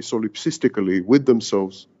essentially solipsistically with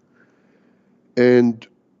themselves, and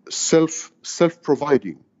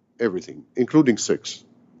self-providing everything, including sex,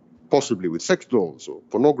 possibly with sex dolls or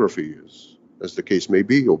pornography, as the case may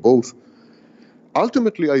be, or both.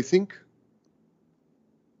 Ultimately, I think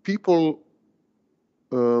people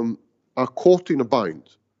are caught in a bind.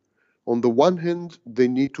 On the one hand, they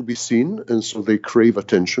need to be seen, and so they crave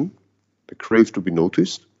attention, they crave to be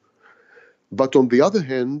noticed. But on the other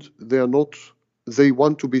hand, they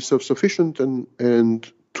want to be self-sufficient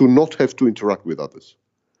and to not have to interact with others.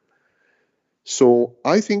 So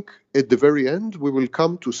I think at the very end, we will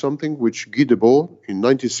come to something which Guy Debord, in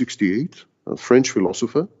 1968, a French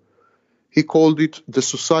philosopher, he called it the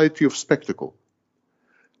society of spectacle.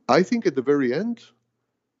 I think at the very end,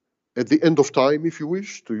 at the end of time, if you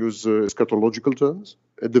wish, to use eschatological terms,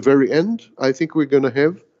 at the very end, I think we're going to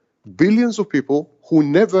have billions of people who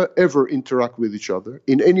never, ever interact with each other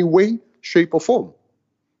in any way, shape, or form,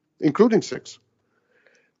 including sex,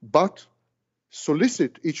 but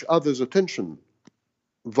solicit each other's attention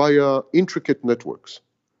via intricate networks.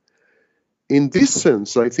 In this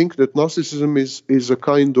sense, I think that narcissism is a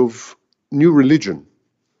kind of new religion.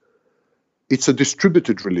 It's a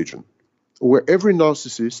distributed religion, where every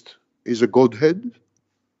narcissist is a godhead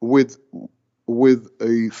with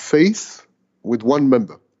a faith with one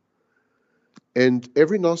member. And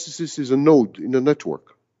every narcissist is a node in a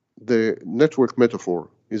network. The network metaphor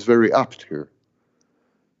is very apt here.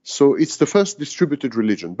 So it's the first distributed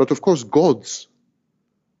religion. But of course, gods,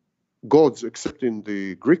 except in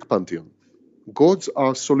the Greek pantheon, gods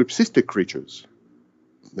are solipsistic creatures.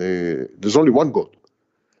 There's only one God.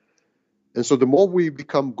 And so the more we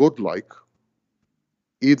become godlike,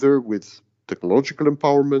 either with technological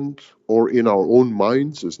empowerment or in our own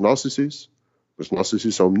minds as narcissists, because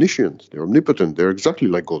narcissists are omniscient, they're omnipotent, they're exactly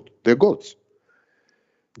like God, they're gods.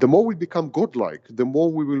 The more we become godlike, the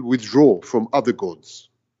more we will withdraw from other gods.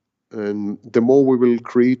 And the more we will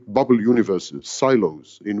create bubble universes,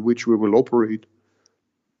 silos, in which we will operate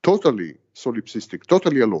totally solipsistic,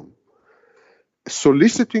 totally alone,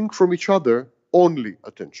 soliciting from each other only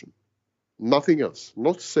attention, nothing else,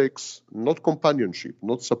 not sex, not companionship,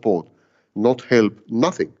 not support, not help,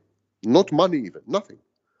 nothing, not money even, nothing.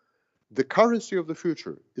 The currency of the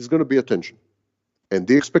future is going to be attention and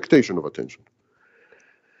the expectation of attention.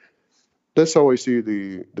 That's how I see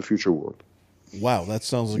the future world. Wow, that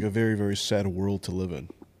sounds like a very, very sad world to live in.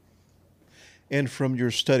 And from your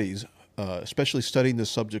studies, especially studying this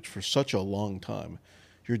subject for such a long time,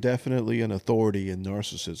 you're definitely an authority in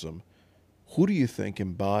narcissism. Who do you think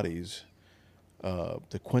embodies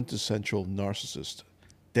the quintessential narcissist,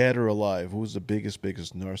 dead or alive? Who's the biggest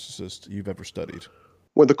narcissist you've ever studied?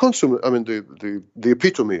 Well, the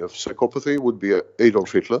epitome of psychopathy would be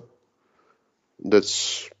Adolf Hitler.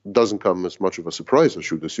 That doesn't come as much of a surprise, I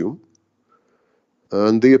should assume.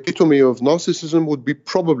 And the epitome of narcissism would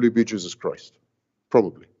probably be Jesus Christ.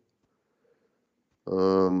 Probably.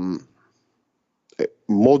 A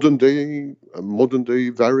modern day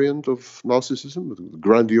variant of narcissism,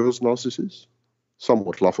 grandiose narcissist,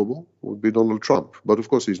 somewhat laughable, would be Donald Trump. But of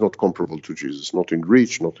course, he's not comparable to Jesus, not in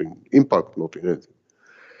reach, not in impact, not in anything.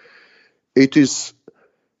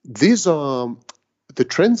 These are the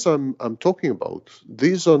trends I'm talking about.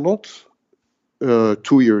 These are not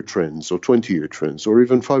 2-year trends or 20-year trends or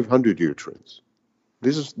even 500-year trends.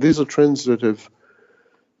 These are trends that have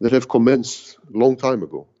commenced a long time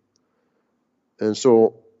ago. And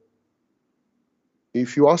so,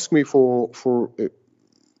 if you ask me to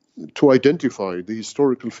identify the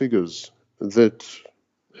historical figures that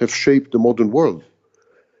have shaped the modern world,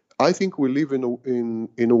 I think we live in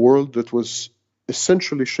a world that was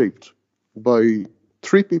essentially shaped by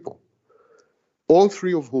 3 people, all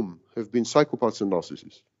 3 of whom have been psychopaths and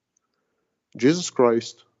narcissists: Jesus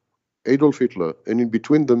Christ, Adolf Hitler, and in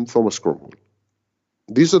between them, Thomas Cromwell.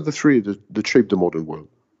 These are the 3 that shaped the modern world.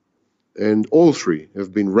 And all 3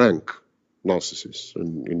 have been rank narcissists,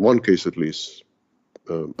 and in one case at least,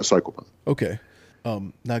 a psychopath. Okay.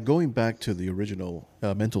 Now, going back to the original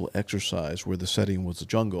mental exercise where the setting was the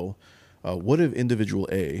jungle, what if individual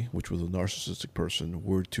A, which was a narcissistic person,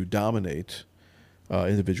 were to dominate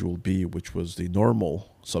individual B, which was the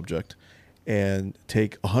normal subject, and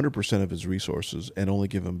take 100% of his resources and only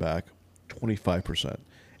give him back 25%.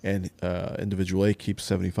 And individual A keeps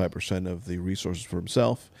 75% of the resources for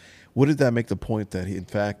himself. Wouldn't that make the point that he, in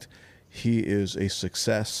fact, he is a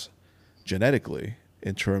success genetically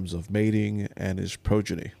in terms of mating and his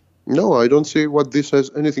progeny? No, I don't see what this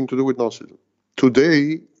has anything to do with narcissism.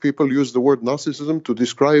 Today, people use the word narcissism to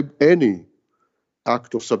describe any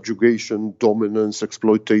act of subjugation, dominance,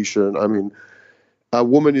 exploitation. I mean, a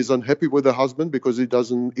woman is unhappy with her husband because he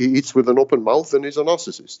eats with an open mouth, and he's a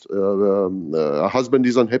narcissist. A husband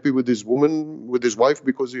is unhappy with his wife,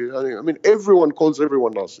 because everyone calls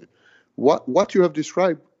everyone narcissist. What you have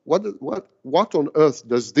described, what on earth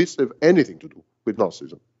does this have anything to do with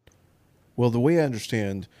narcissism? Well, the way I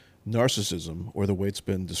understand narcissism, or the way it's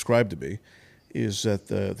been described to me, is that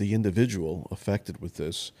the individual affected with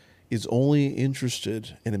this is only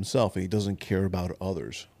interested in himself and he doesn't care about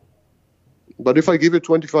others. But if I give you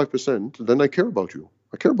 25%, then I care about you.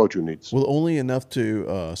 I care about your needs. Well, only enough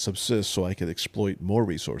to subsist so I could exploit more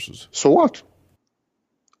resources. So what?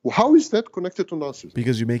 Well, how is that connected to narcissism?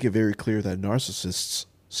 Because you make it very clear that narcissists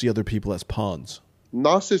see other people as pawns.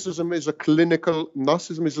 Narcissism is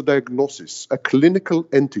a diagnosis, a clinical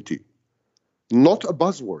entity, not a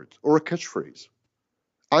buzzword or a catchphrase.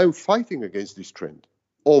 I'm fighting against this trend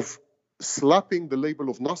of slapping the label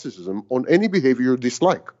of narcissism on any behavior you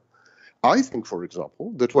dislike. I think, for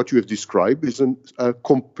example, that what you have described is a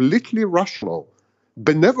completely rational,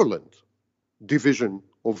 benevolent division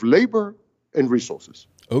of labor and resources.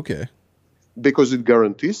 Okay. Because it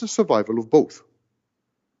guarantees the survival of both.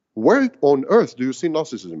 Where on earth do you see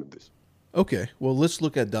narcissism in this? Okay, well, let's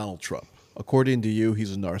look at Donald Trump. According to you,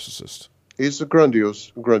 he's a narcissist. He's a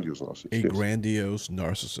grandiose narcissist. A grandiose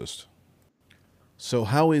narcissist. So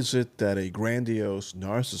how is it that a grandiose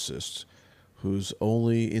narcissist who's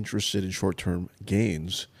only interested in short-term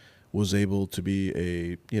gains was able to be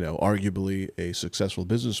arguably a successful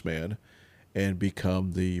businessman and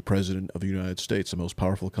become the president of the United States, the most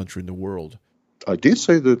powerful country in the world? I did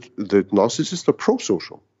say that narcissists are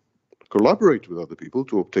pro-social, collaborate with other people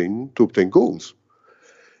to obtain goals.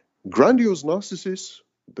 Grandiose narcissists,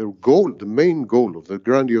 the main goal of the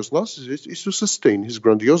grandiose narcissist is to sustain his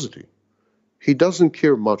grandiosity. He doesn't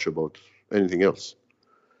care much about anything else.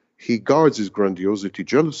 He guards his grandiosity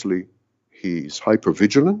jealously. He is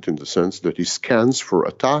hypervigilant in the sense that he scans for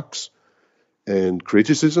attacks and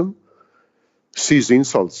criticism, sees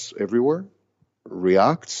insults everywhere,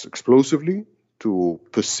 reacts explosively to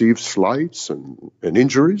perceived slights and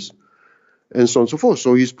injuries, and so on and so forth.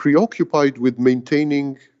 So he's preoccupied with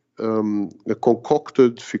maintaining a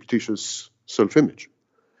concocted, fictitious self-image.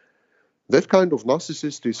 That kind of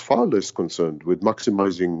narcissist is far less concerned with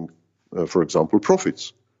maximizing, for example,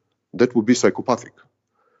 profits. That would be psychopathic.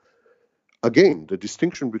 Again, the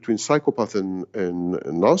distinction between psychopath and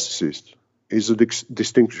narcissist is a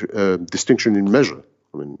distinction in measure.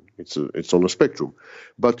 I mean, it's on a spectrum.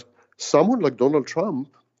 But someone like Donald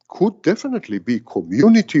Trump could definitely be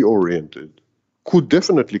community-oriented, could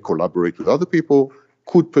definitely collaborate with other people,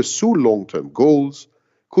 could pursue long-term goals,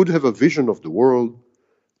 could have a vision of the world.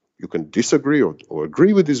 You can disagree or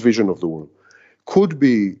agree with his vision of the world. Could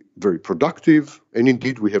be very productive, and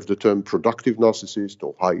indeed we have the term productive narcissist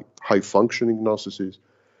or high-functioning narcissist,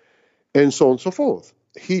 and so on and so forth.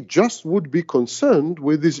 He just would be concerned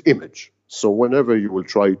with his image. So whenever you will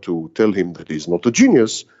try to tell him that he's not a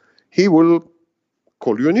genius, he will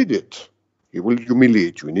call you an idiot. He will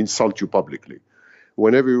humiliate you and insult you publicly.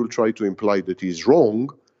 Whenever you will try to imply that he's wrong,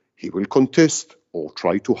 he will contest or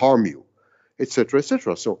try to harm you, etc.,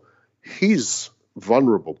 etc. So his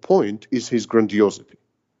vulnerable point is his grandiosity.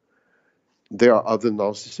 There are other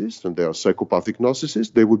narcissists, and there are psychopathic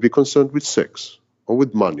narcissists. They would be concerned with sex or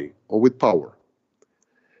with money or with power.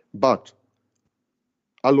 But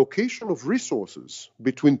allocation of resources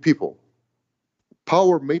between people,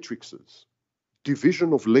 power matrices,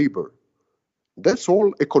 division of labor, that's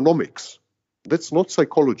all economics. That's not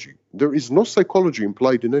psychology. There is no psychology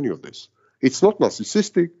implied in any of this. It's not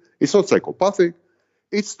narcissistic. It's not psychopathic.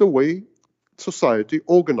 It's the way society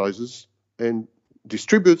organizes and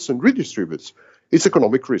distributes and redistributes its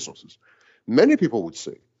economic resources. Many people would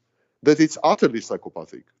say that it's utterly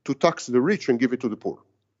psychopathic to tax the rich and give it to the poor.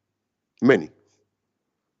 Many.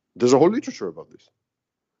 There's a whole literature about this.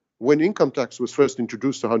 When income tax was first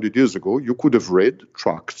introduced 100 years ago, you could have read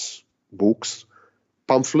tracts, books,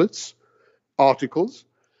 pamphlets, articles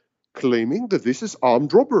claiming that this is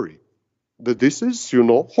armed robbery, that this is,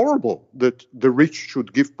 horrible, that the rich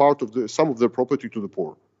should give some of their property to the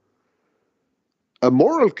poor. A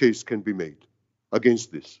moral case can be made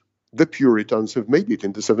against this. The Puritans have made it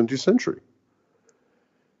in the 17th century.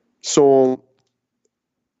 So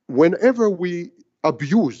whenever we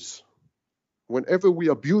abuse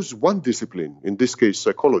one discipline, in this case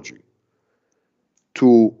psychology,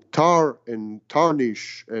 to tar and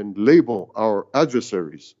tarnish and label our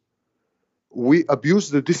adversaries, we abuse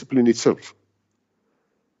the discipline itself.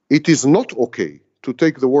 It is not okay to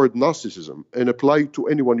take the word narcissism and apply it to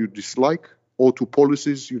anyone you dislike, or to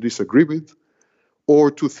policies you disagree with,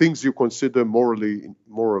 or to things you consider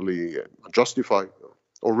morally justified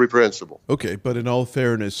or reprehensible. Okay, but in all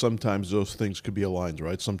fairness, sometimes those things could be aligned,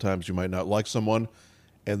 right? Sometimes you might not like someone,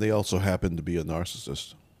 and they also happen to be a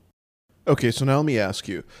narcissist. Okay, so now let me ask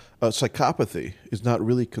you, psychopathy is not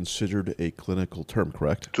really considered a clinical term,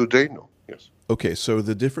 correct? Today, no. Yes. Okay, so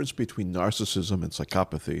the difference between narcissism and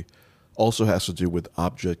psychopathy also has to do with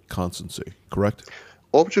object constancy, correct?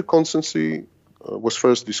 Object constancy was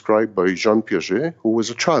first described by Jean Piaget, who was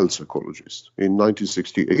a child psychologist in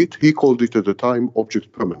 1968. He called it at the time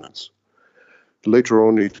object permanence. Later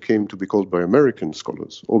on, it came to be called by American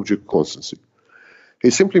scholars object constancy.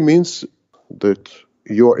 It simply means that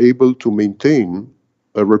you're able to maintain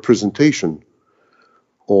a representation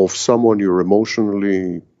of someone you're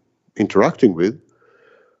emotionally interacting with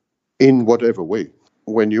in whatever way.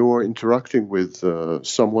 When you're interacting with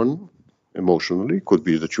someone emotionally, could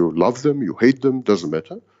be that you love them, you hate them, doesn't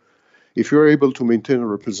matter. If you're able to maintain a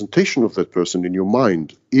representation of that person in your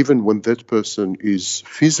mind, even when that person is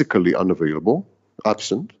physically unavailable,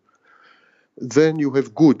 absent, then you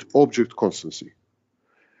have good object constancy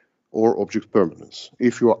or object permanence.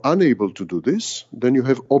 If you are unable to do this, then you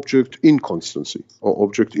have object inconstancy or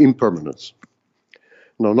object impermanence.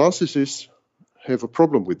 Now, narcissists have a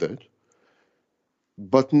problem with that,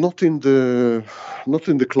 but not in the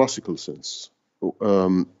classical sense.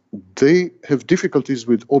 They have difficulties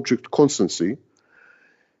with object constancy,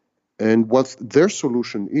 and what their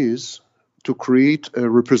solution is to create a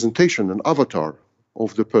representation, an avatar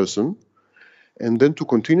of the person, and then to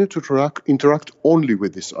continue to interact only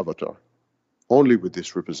with this avatar, only with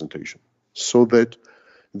this representation, so that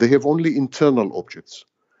they have only internal objects.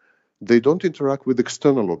 They don't interact with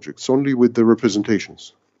external objects, only with the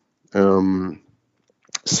representations.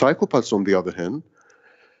 Psychopaths, on the other hand,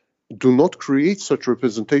 do not create such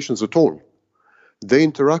representations at all. They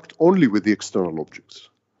interact only with the external objects.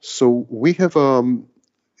 So we have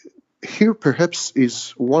here perhaps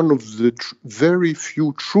is one of the very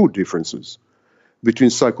few true differences between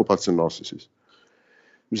psychopaths and narcissists.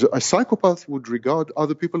 A psychopath would regard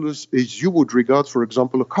other people as you would regard, for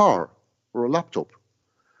example, a car or a laptop.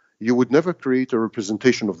 You would never create a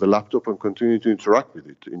representation of the laptop and continue to interact with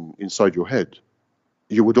it inside your head.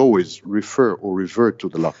 You would always refer or revert to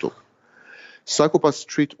the laptop. Psychopaths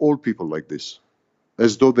treat all people like this,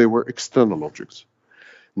 as though they were external objects.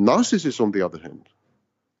 Narcissists, on the other hand,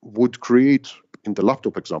 would create, in the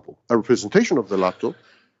laptop example, a representation of the laptop,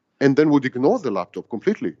 and then would ignore the laptop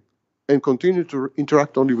completely and continue to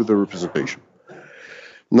interact only with the representation.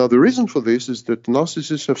 Now, the reason for this is that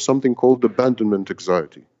narcissists have something called abandonment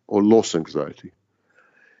anxiety or loss anxiety.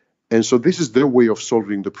 And so this is their way of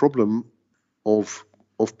solving the problem of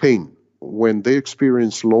pain. When they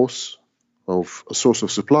experience loss of a source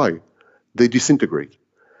of supply, they disintegrate.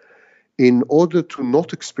 In order to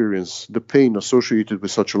not experience the pain associated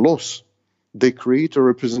with such a loss, they create a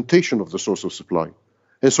representation of the source of supply.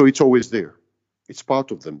 And so it's always there. It's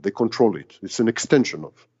part of them. They control it. It's an extension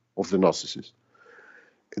of the narcissist.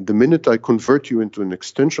 The minute I convert you into an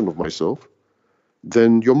extension of myself,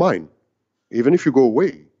 then you're mine. Even if you go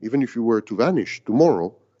away, even if you were to vanish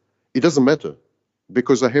tomorrow, it doesn't matter,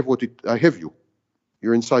 because I have you.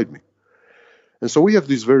 You're inside me. And so we have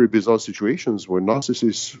these very bizarre situations where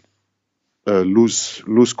narcissists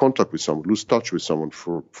lose contact with someone, lose touch with someone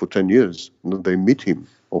for 10 years, and then they meet him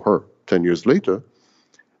or her 10 years later,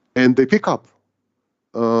 and they pick up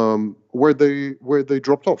where they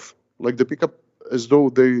dropped off. Like they pick up as though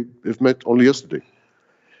they have met only yesterday.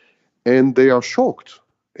 And they are shocked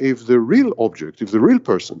if the real object, if the real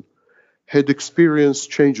person had experienced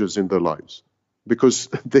changes in their lives, because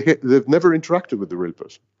they've never interacted with the real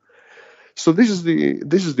person. So this is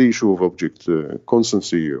the issue of object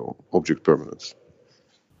constancy or object permanence.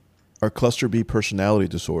 Are cluster B personality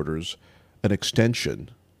disorders an extension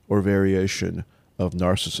or variation of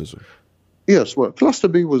narcissism? Yes, well, cluster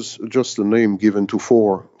B was just a name given to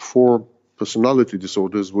four personality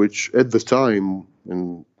disorders, which at the time,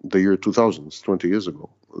 in the year 2000, 20 years ago,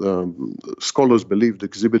 scholars believed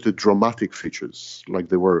exhibited dramatic features, like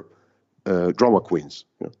they were drama queens.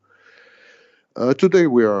 Yeah. Today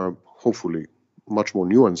we are hopefully much more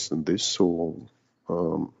nuanced than this, so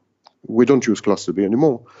we don't use cluster B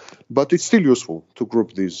anymore, but it's still useful to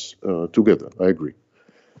group these together, I agree.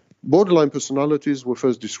 Borderline personalities were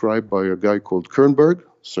first described by a guy called Kernberg,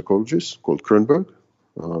 psychologist called Kernberg,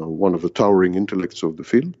 one of the towering intellects of the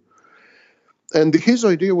field. And his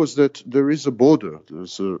idea was that there is a border,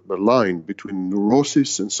 there's a line between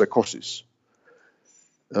neurosis and psychosis,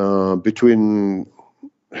 between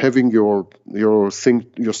having your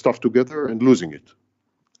stuff together and losing it.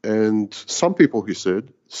 And some people, he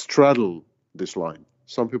said, straddle this line.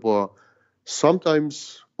 Some people are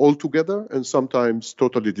sometimes all together and sometimes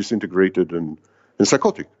totally disintegrated and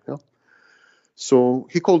psychotic. Yeah? So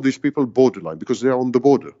he called these people borderline because they are on the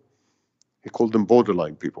border. He called them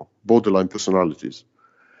borderline people, borderline personalities.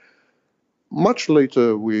 Much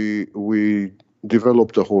later, we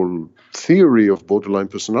developed a whole theory of borderline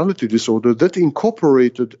personality disorder that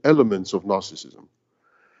incorporated elements of narcissism.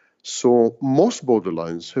 So most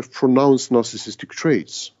borderlines have pronounced narcissistic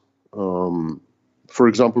traits. For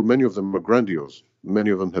example, many of them are grandiose.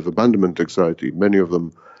 Many of them have abandonment anxiety. Many of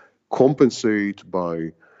them compensate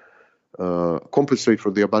for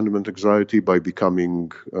the abandonment anxiety by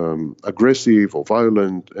becoming aggressive or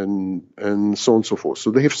violent and so on and so forth.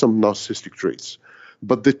 So they have some narcissistic traits.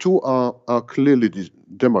 But the two are clearly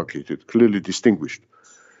demarcated, clearly distinguished.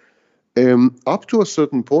 Up to a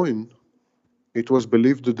certain point, it was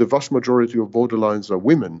believed that the vast majority of borderlines are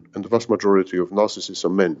women and the vast majority of narcissists are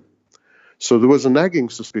men. So there was a nagging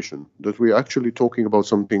suspicion that we're actually talking about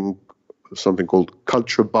something called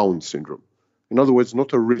culture-bound syndrome. In other words,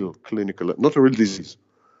 not a real disease,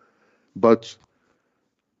 but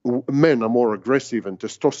men are more aggressive and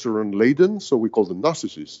testosterone-laden, so we call them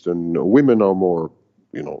narcissists, and women are more,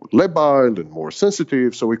 labile and more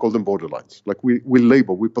sensitive, so we call them borderlines. Like we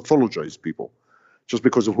pathologize people just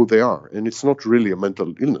because of who they are, and it's not really a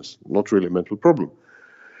mental illness, not really a mental problem.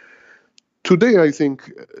 Today, I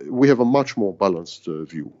think we have a much more balanced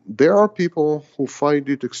view. There are people who find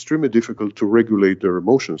it extremely difficult to regulate their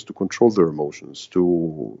emotions, to control their emotions,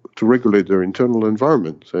 to regulate their internal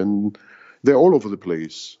environment. And they're all over the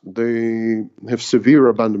place. They have severe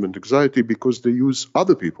abandonment anxiety because they use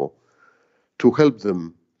other people to help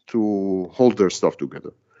them to hold their stuff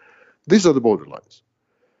together. These are the borderlines.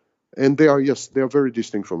 And they are very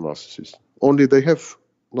distinct from narcissists. Only they have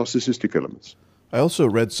narcissistic elements. I also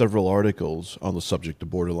read several articles on the subject of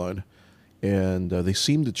borderline, and they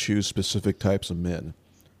seem to choose specific types of men,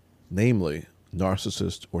 namely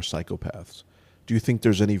narcissists or psychopaths. Do you think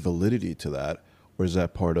there's any validity to that, or is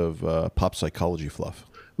that part of pop psychology fluff?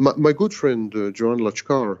 My good friend Joan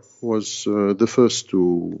Lachkar was the first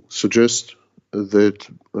to suggest that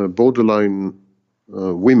borderline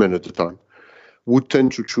women at the time would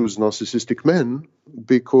tend to choose narcissistic men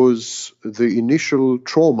because the initial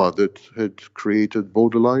trauma that had created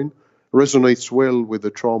borderline resonates well with the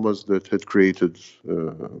traumas that had created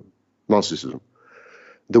narcissism.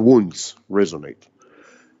 The wounds resonate.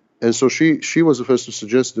 And so she was the first to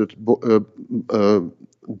suggest that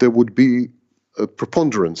there would be a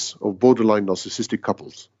preponderance of borderline narcissistic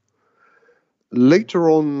couples. Later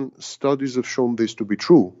on, studies have shown this to be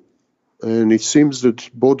true. And it seems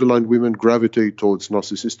that borderline women gravitate towards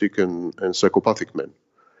narcissistic and psychopathic men.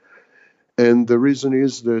 And the reason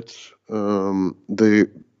is that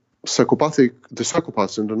the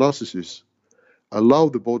psychopaths and the narcissists allow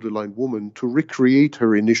the borderline woman to recreate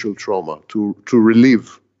her initial trauma, to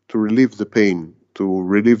relive the pain, to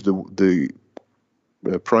relive the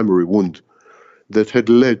primary wound that had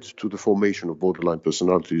led to the formation of borderline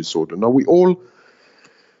personality disorder. Now, we all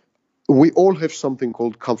have something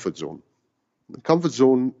called comfort zone. The comfort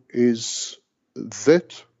zone is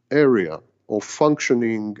that area of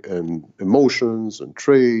functioning and emotions and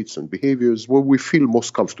traits and behaviors where we feel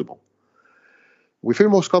most comfortable. We feel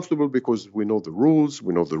most comfortable because we know the rules,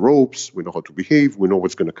 we know the ropes, we know how to behave, we know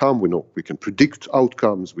what's going to come, we can predict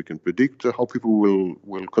outcomes, we can predict how people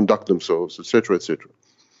will conduct themselves, etc., etc.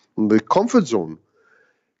 The comfort zone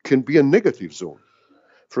can be a negative zone.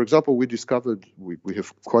 For example, we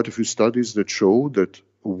have quite a few studies that show that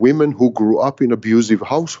women who grew up in abusive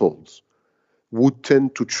households would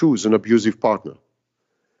tend to choose an abusive partner.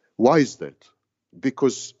 Why is that?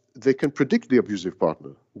 Because they can predict the abusive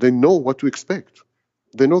partner. They know what to expect.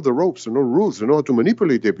 They know the ropes, they know rules, they know how to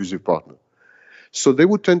manipulate the abusive partner. So they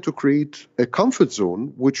would tend to create a comfort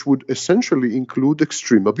zone which would essentially include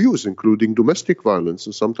extreme abuse, including domestic violence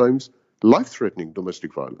and sometimes life-threatening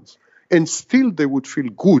domestic violence. And still they would feel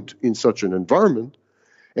good in such an environment,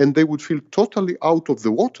 and they would feel totally out of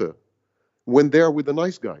the water when they are with a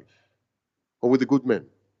nice guy or with a good man,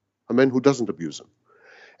 a man who doesn't abuse them.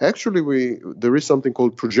 Actually, there is something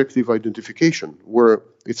called projective identification, where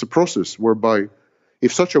it's a process whereby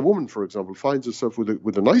if such a woman, for example, finds herself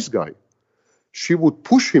with a nice guy, she would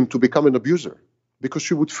push him to become an abuser because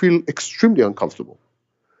she would feel extremely uncomfortable.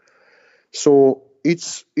 So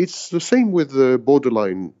it's the same with the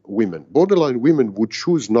borderline women. Borderline women would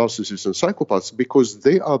choose narcissists and psychopaths because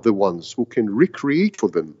they are the ones who can recreate for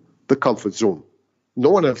them the comfort zone.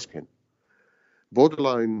 No one else can.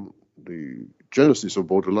 Borderline, the genesis of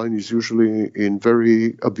borderline is usually in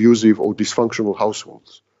very abusive or dysfunctional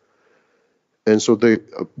households. And so the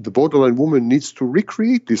borderline woman needs to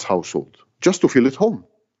recreate this household just to feel at home,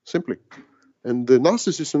 simply. And the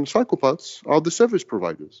narcissists and psychopaths are the service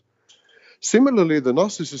providers. Similarly, the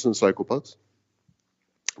narcissists and psychopaths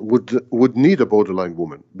would need a borderline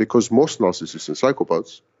woman, because most narcissists and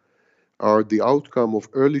psychopaths are the outcome of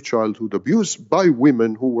early childhood abuse by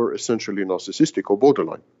women who were essentially narcissistic or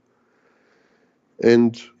borderline.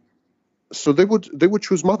 And so they would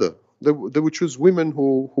choose mother. They would choose women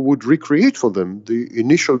who would recreate for them the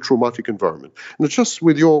initial traumatic environment. And just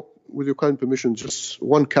with your kind permission, just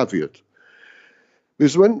one caveat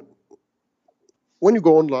is when you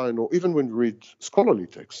go online, or even when you read scholarly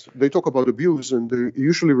texts, they talk about abuse, and they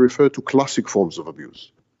usually refer to classic forms of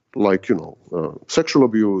abuse, like, sexual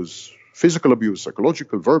abuse, physical abuse,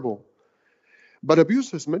 psychological, verbal. But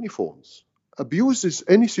abuse has many forms. Abuse is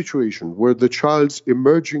any situation where the child's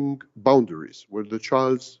emerging boundaries, where the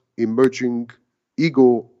child's emerging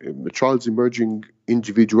ego, the child's emerging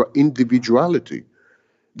individuality,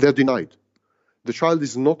 they're denied. The child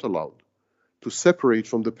is not allowed to separate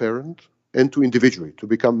from the parent and to individuate, to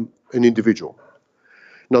become an individual.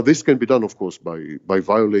 Now, this can be done, of course, by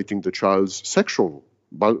violating the child's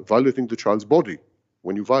violating the child's body.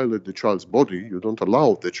 When you violate the child's body, you don't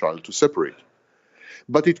allow the child to separate.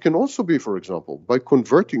 But it can also be, for example, by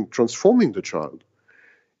transforming the child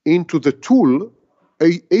into the tool,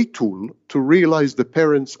 a tool to realize the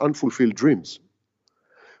parent's unfulfilled dreams,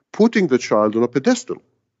 putting the child on a pedestal,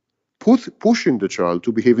 pushing the child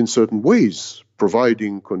to behave in certain ways,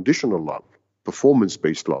 providing conditional love,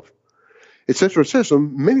 performance-based love, etc., etc. So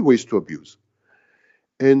many ways to abuse.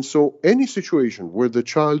 And so any situation where the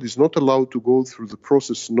child is not allowed to go through the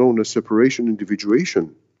process known as separation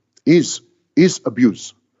individuation is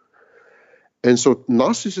abuse. And so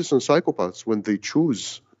narcissists and psychopaths, when they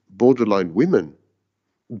choose borderline women,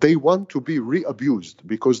 they want to be re-abused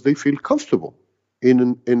because they feel comfortable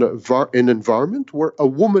in an environment where a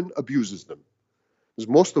woman abuses them. Because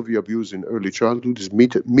most of the abuse in early childhood is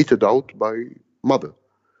meted out by mother,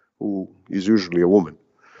 who is usually a woman.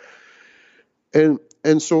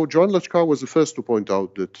 And so Joanne Lachkar was the first to point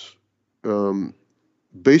out that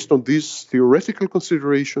based on these theoretical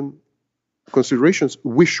considerations,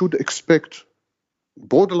 we should expect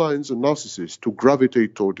borderlines and narcissists to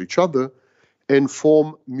gravitate toward each other and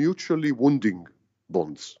form mutually wounding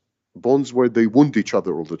bonds where they wound each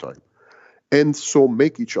other all the time, and so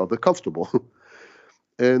make each other comfortable.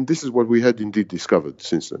 And this is what we had indeed discovered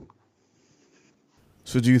since then.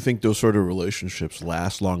 So do you think those sort of relationships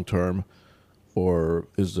last long term, or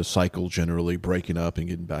is the cycle generally breaking up and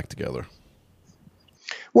getting back together?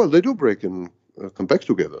 Well, they do break and come back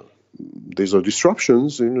together. These are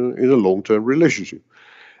disruptions in a long-term relationship.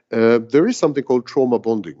 There is something called trauma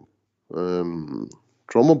bonding.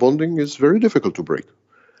 Trauma bonding is very difficult to break,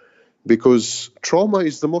 because trauma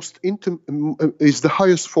is the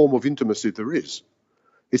highest form of intimacy there is.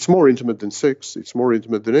 It's more intimate than sex. It's more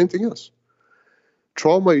intimate than anything else.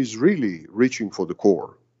 Trauma is really reaching for the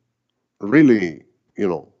core. Really,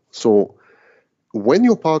 So when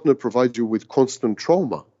your partner provides you with constant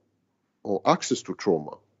trauma or access to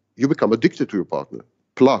trauma, you become addicted to your partner.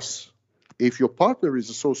 Plus, if your partner is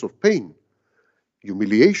a source of pain,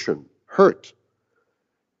 humiliation, hurt,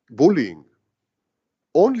 bullying,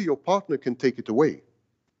 only your partner can take it away.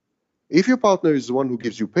 If your partner is the one who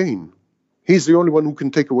gives you pain, he's the only one who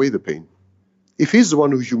can take away the pain. If he's the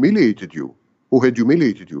one who had humiliated you,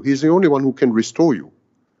 he's the only one who can restore you.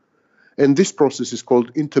 And this process is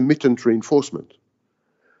called intermittent reinforcement.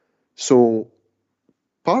 So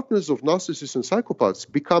partners of narcissists and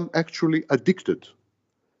psychopaths become actually addicted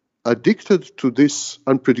to this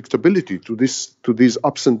unpredictability, to these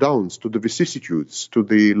ups and downs, to the vicissitudes, to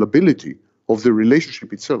the lability of the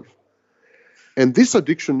relationship itself. And this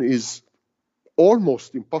addiction is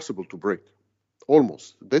almost impossible to break.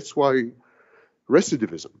 Almost. That's why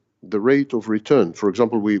recidivism, the rate of return, for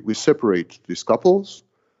example, we separate these couples,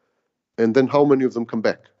 and then how many of them come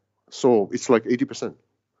back? So it's like 80%.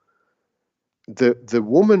 The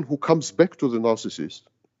woman who comes back to the narcissist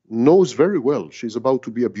knows very well she's about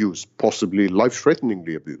to be abused, possibly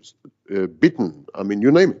life-threateningly abused, bitten,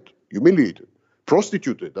 you name it, humiliated,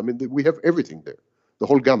 prostituted. We have everything there, the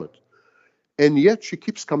whole gamut. And yet she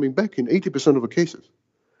keeps coming back in 80% of the cases.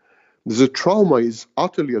 The trauma is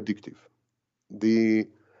utterly addictive. the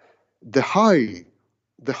high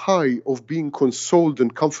of being consoled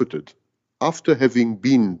and comforted after having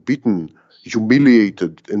been beaten,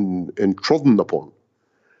 humiliated, and trodden upon.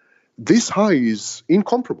 This high is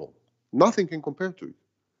incomparable. Nothing can compare to it.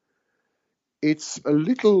 It's a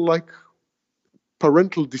little like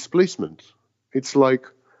parental displacement. It's like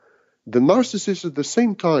the narcissist at the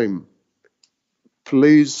same time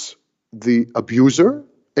plays the abuser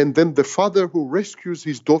and then the father who rescues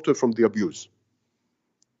his daughter from the abuse.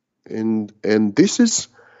 And this is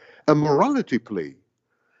a morality play.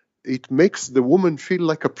 It makes the woman feel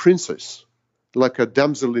like a princess, like a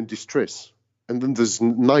damsel in distress. And then this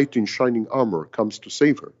knight in shining armor comes to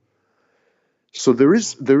save her. So there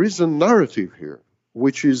is a narrative here,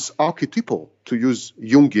 which is archetypal, to use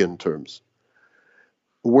Jungian terms,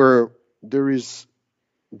 where the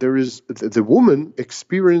woman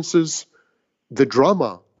experiences the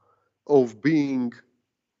drama of being,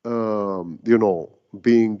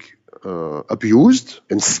 abused,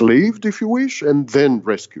 enslaved, if you wish, and then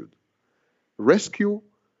rescued. Rescue,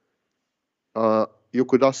 you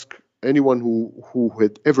could ask anyone who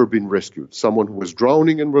had ever been rescued, someone who was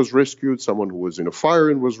drowning and was rescued, someone who was in a fire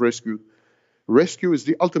and was rescued. Rescue is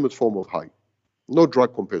the ultimate form of high. No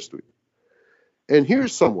drug compares to it. And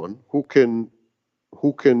here's someone who can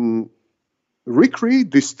recreate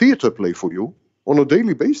this theater play for you on a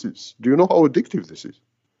daily basis. Do you know how addictive this is?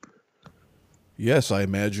 Yes, I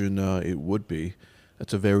imagine it would be.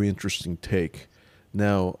 That's a very interesting take.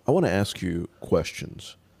 Now, I want to ask you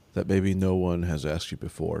questions that maybe no one has asked you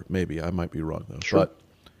before. Maybe, I might be wrong though. Sure. But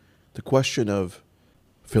the question of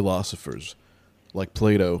philosophers like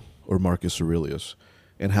Plato or Marcus Aurelius,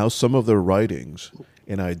 and how some of their writings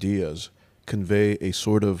and ideas convey a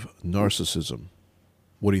sort of narcissism.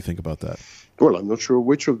 What do you think about that? Well, I'm not sure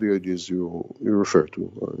which of the ideas you refer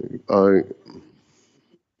to.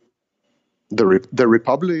 The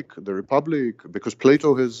Republic, because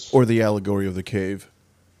Plato has... Or the allegory of the cave.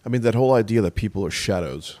 I mean, that whole idea that people are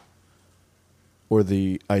shadows, or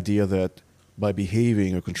the idea that by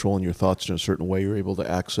behaving or controlling your thoughts in a certain way, you're able to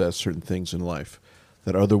access certain things in life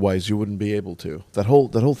that otherwise you wouldn't be able to. That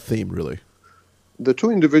whole theme, really. The two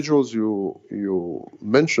individuals you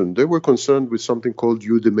mentioned, they were concerned with something called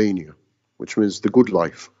eudaimonia, which means the good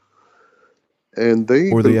life. And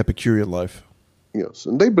the Epicurean life. Yes,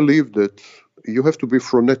 and they believe that you have to be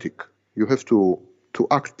phronetic. You have to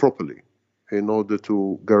act properly in order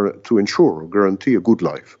to ensure or guarantee a good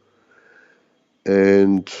life.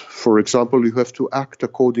 And, for example, you have to act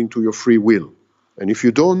according to your free will. And if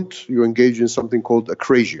you don't, you engage in something called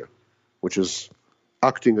akrasia, which is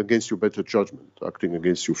acting against your better judgment, acting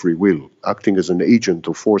against your free will, acting as an agent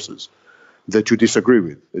of forces that you disagree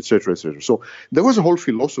with, etc., etc. So there was a whole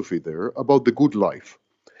philosophy there about the good life.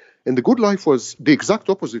 And the good life was the exact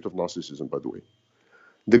opposite of narcissism, by the way.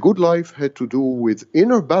 The good life had to do with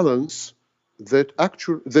inner balance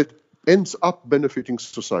that ends up benefiting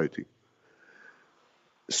society.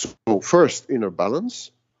 So first, inner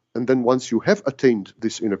balance, and then once you have attained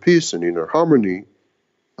this inner peace and inner harmony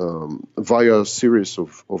via a series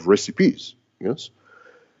of recipes, yes?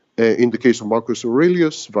 In the case of Marcus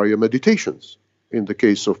Aurelius, via meditations. In the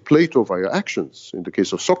case of Plato, via actions. In the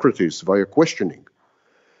case of Socrates, via questioning.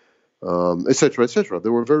 Etc., etc.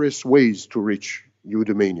 There were various ways to reach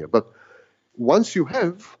eudaimonia. But once you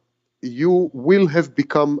have, you will have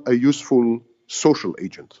become a useful social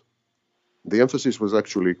agent. The emphasis was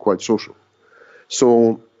actually quite social.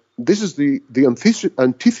 So this is the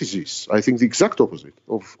antithesis, I think the exact opposite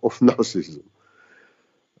of narcissism.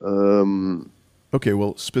 Okay,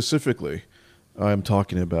 well, specifically, I'm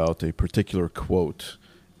talking about a particular quote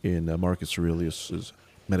in Marcus Aurelius's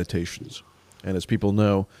Meditations. And as people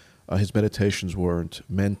know, his meditations weren't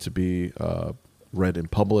meant to be read in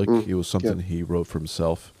public. It was something he wrote for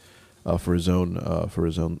himself, for his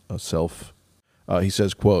own self. He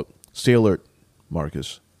says, quote, "Stay alert,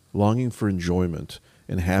 Marcus, longing for enjoyment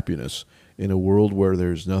and happiness in a world where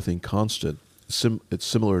there's nothing constant. It's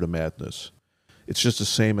similar to madness. It's just the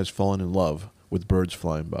same as falling in love with birds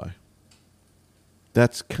flying by."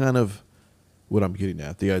 That's kind of what I'm getting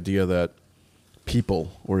at, the idea that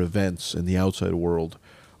people or events in the outside world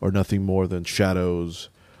are nothing more than shadows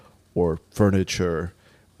or furniture.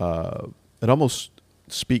 It almost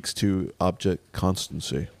speaks to object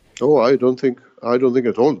constancy. Oh, I don't think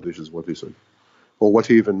at all this is what he said, or what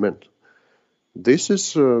he even meant. This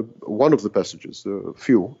is one of the passages, a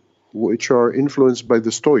few, which are influenced by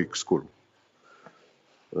the Stoic school.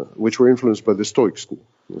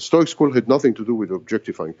 The Stoic school had nothing to do with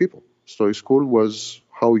objectifying people. Stoic school was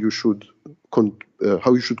how you should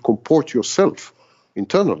comport yourself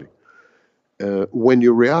internally. when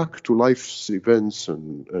you react to life's events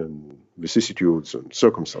and vicissitudes and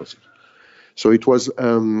circumstances. So it was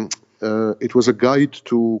a guide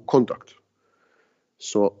to conduct.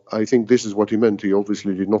 So I think this is what he meant. He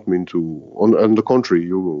obviously did not mean to. On the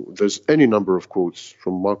contrary, there's any number of quotes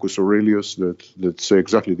from Marcus Aurelius that say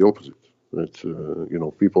exactly the opposite.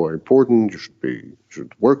 That people are important. You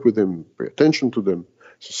should work with them, pay attention to them.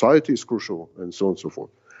 Society is crucial, and so on and so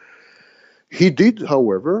forth. He did,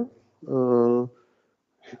 however,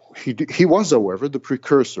 he was, however, the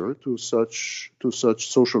precursor to such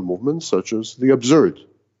social movements, such as the absurd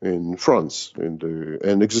in France and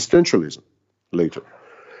existentialism later.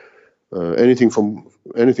 Anything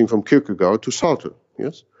from Kierkegaard to Sartre.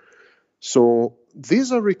 Yes. So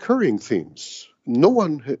these are recurring themes. No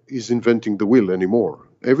one is inventing the wheel anymore.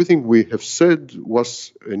 Everything we have said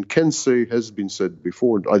was and can say has been said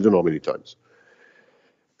before. I don't know how many times.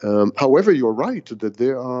 However, you're right that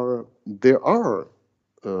there are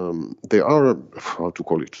how to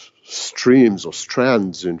call it, streams or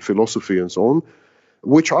strands in philosophy and so on,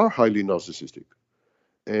 which are highly narcissistic,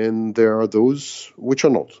 and there are those which are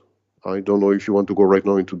not. I don't know if you want to go right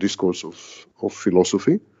now into discourse of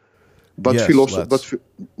philosophy, but yes,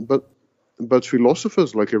 but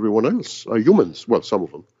philosophers, like everyone else, are humans. Well, some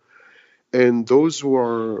of them, and those who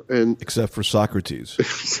are, and except for Socrates.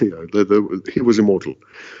 yeah, he was immortal,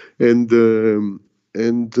 and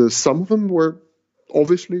some of them were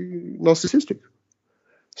obviously narcissistic.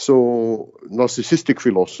 So narcissistic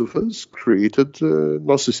philosophers created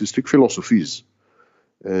narcissistic philosophies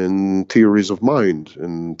and theories of mind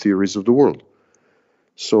and theories of the world.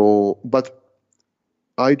 So, but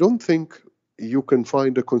I don't think you can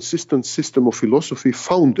find a consistent system of philosophy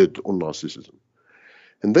founded on narcissism.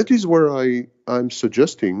 And that is where I'm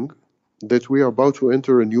suggesting that we are about to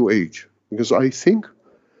enter a new age. Because I think,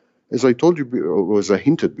 as I told you, or as I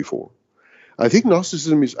hinted before, I think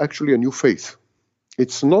narcissism is actually a new faith.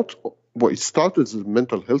 It's not, well, it started as a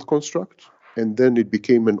mental health construct, and then it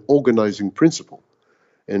became an organizing principle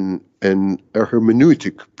and a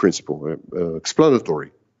hermeneutic principle,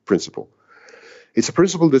 explanatory principle. It's a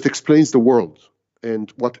principle that explains the world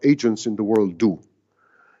and what agents in the world do.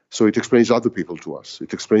 So it explains other people to us.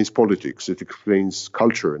 It explains politics. It explains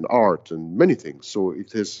culture and art and many things. So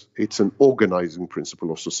it's an organizing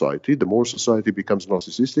principle of society. The more society becomes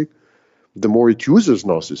narcissistic, the more it uses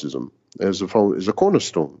narcissism as a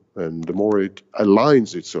cornerstone, and the more it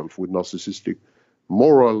aligns itself with narcissistic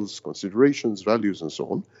morals, considerations, values, and so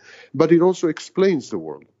on. But it also explains the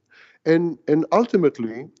world. And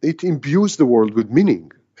ultimately, it imbues the world with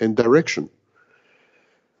meaning and direction.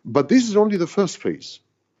 But this is only the first phase.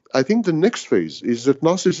 I think the next phase is that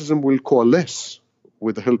narcissism will coalesce,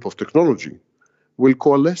 with the help of technology, will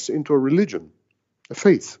coalesce into a religion, a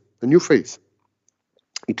faith, a new faith.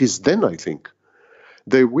 It is then, I think,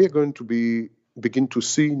 that we're going to begin to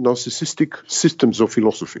see narcissistic systems of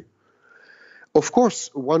philosophy. Of course,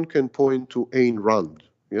 one can point to Ayn Rand,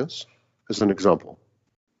 yes, as an example.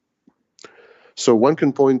 So one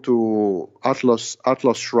can point to Atlas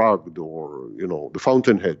Shrugged, or The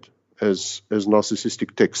Fountainhead as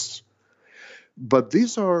narcissistic texts. But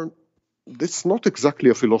it's not exactly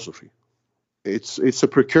a philosophy. It's a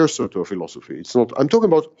precursor to a philosophy. It's not. I'm talking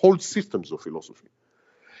about whole systems of philosophy.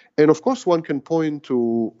 And of course, one can point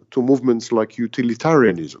to movements like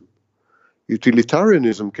utilitarianism.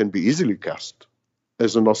 Utilitarianism can be easily cast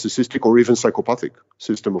as a narcissistic or even psychopathic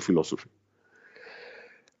system of philosophy.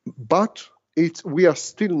 But we are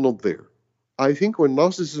still not there. I think when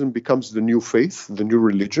narcissism becomes the new faith, the new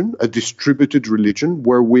religion, a distributed religion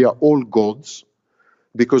where we are all gods,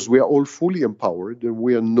 because we are all fully empowered and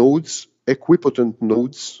we are nodes, equipotent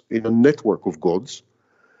nodes in a network of gods,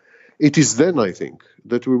 it is then, I think,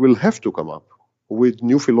 that we will have to come up with a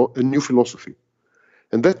new philosophy.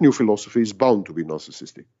 And that new philosophy is bound to be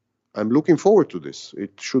narcissistic. I'm looking forward to this.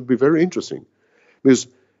 It should be very interesting. Because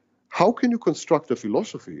how can you construct a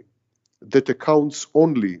philosophy that accounts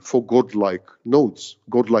only for godlike nodes,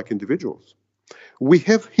 godlike individuals? We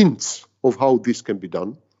have hints of how this can be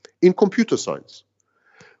done in computer science,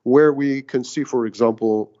 where we can see, for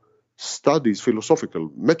example, studies,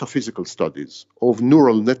 philosophical, metaphysical studies of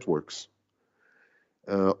neural networks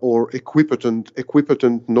or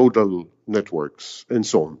equipotent nodal networks and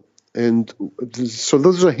so on. And so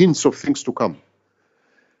those are hints of things to come.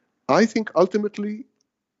 I think ultimately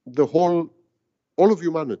all of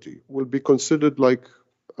humanity will be considered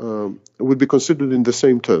in the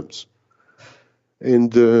same terms.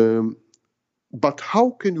 And but how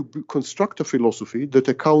can you construct a philosophy that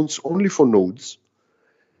accounts only for nodes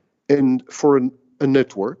and for a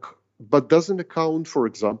network, but doesn't account, for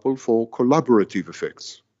example, for collaborative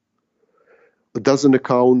effects? doesn't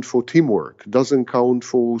account for teamwork, doesn't count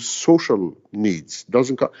for social needs,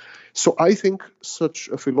 doesn't count. So I think such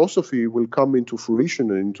a philosophy will come into fruition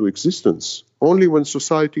and into existence only when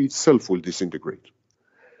society itself will disintegrate.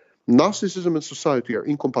 Narcissism and society are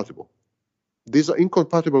incompatible. These are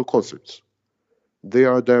incompatible concepts. They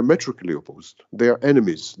are diametrically opposed. They are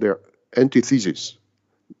enemies. They are antitheses.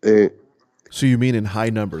 So you mean in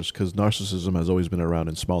high numbers, because narcissism has always been around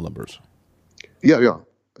in small numbers. Yeah,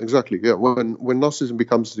 exactly. Yeah, when narcissism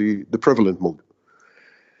becomes the prevalent mode.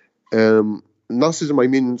 Narcissism, I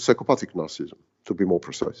mean psychopathic narcissism, to be more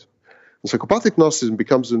precise. When psychopathic narcissism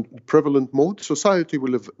becomes a prevalent mode, society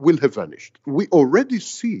will have vanished. We already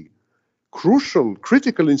see crucial,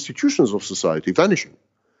 critical institutions of society vanishing.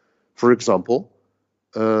 For example,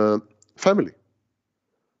 family.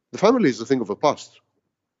 The family is a thing of the past.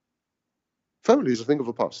 Family is a thing of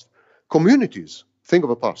the past. Communities, thing of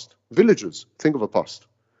the past. Villages, thing of the past.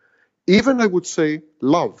 Even, I would say,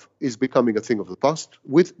 love is becoming a thing of the past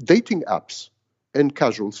with dating apps and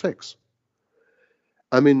casual sex.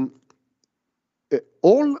 I mean,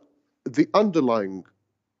 all the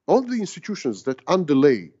institutions that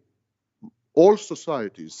underlay all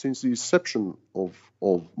societies since the inception of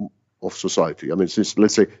society, I mean, since,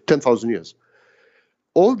 let's say, 10,000 years,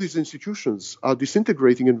 all these institutions are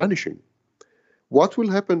disintegrating and vanishing. What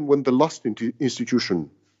will happen when the last institution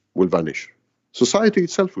will vanish? Society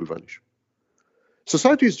itself will vanish.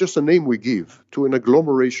 Society is just a name we give to an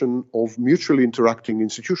agglomeration of mutually interacting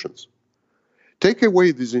institutions. Take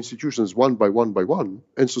away these institutions one by one,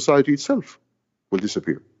 and society itself will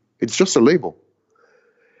disappear. It's just a label.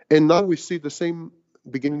 And now we see the same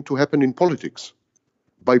beginning to happen in politics.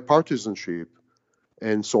 Bipartisanship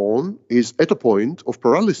and so on is at a point of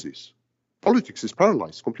paralysis. Politics is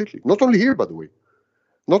paralyzed completely. Not only here, by the way.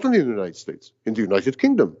 Not only in the United States, in the United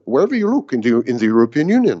Kingdom, wherever you look, in the European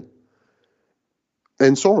Union,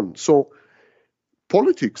 and so on. So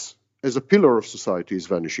politics as a pillar of society is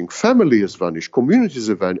vanishing. Family has vanished. Communities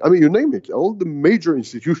have vanished. I mean, you name it. All the major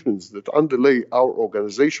institutions that underlay our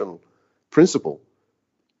organizational principle,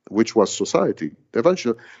 which was society, they vanished.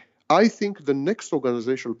 I think the next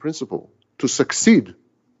organizational principle to succeed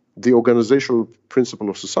the organizational principle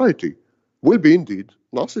of society will be indeed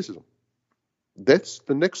narcissism. That's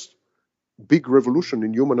the next big revolution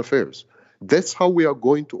in human affairs. That's how we are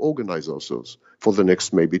going to organize ourselves for the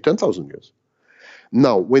next maybe 10,000 years.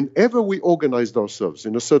 Now, whenever we organized ourselves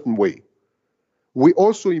in a certain way, we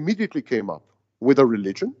also immediately came up with a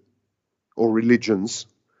religion or religions,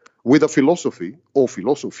 with a philosophy or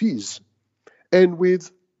philosophies, and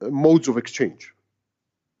with modes of exchange,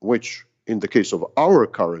 which in the case of our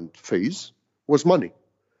current phase was money.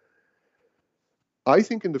 I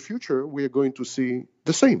think in the future we are going to see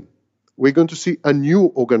the same. We're going to see a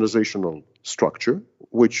new organizational structure,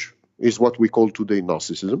 which is what we call today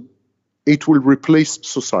narcissism. It will replace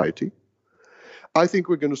society. I think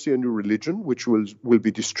we're going to see a new religion, which will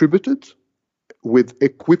be distributed with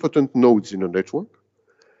equipotent nodes in a network,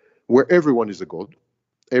 where everyone is a god,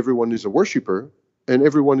 everyone is a worshipper, and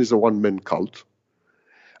everyone is a one-man cult.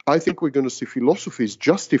 I think we're going to see philosophies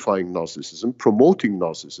justifying narcissism, promoting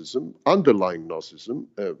narcissism, underlying narcissism,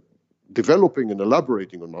 developing and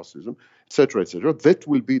elaborating on narcissism, etc., etc. That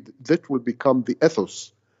will become the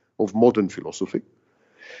ethos of modern philosophy.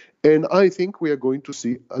 And I think we are going to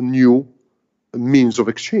see a new means of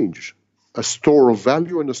exchange, a store of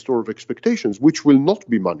value and a store of expectations, which will not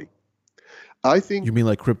be money. I think. You mean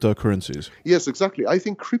like cryptocurrencies? Yes, exactly. I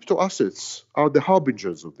think crypto assets are the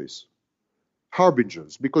harbingers of this.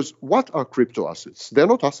 Harbingers, because what are crypto assets? They're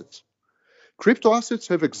not assets. Crypto assets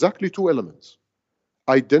have exactly two elements: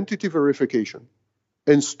 identity verification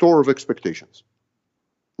and store of expectations.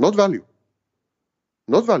 Not value.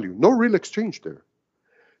 Not value. No real exchange there.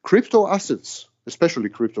 Crypto assets, especially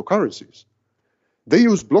cryptocurrencies, they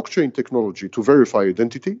use blockchain technology to verify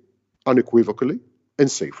identity unequivocally and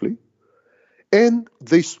safely, and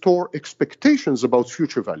they store expectations about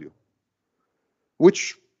future value,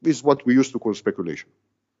 which is what we used to call speculation.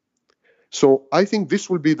 So I think this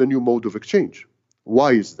will be the new mode of exchange.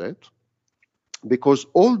 Why is that? Because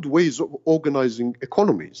old ways of organizing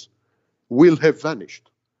economies will have vanished.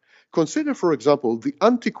 Consider, for example, the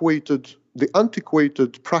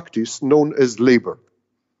antiquated practice known as labor.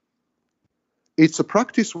 It's a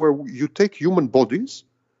practice where you take human bodies,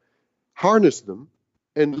 harness them,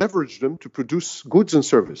 and leverage them to produce goods and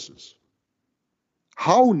services.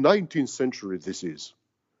 How 19th century this is.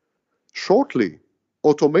 Shortly,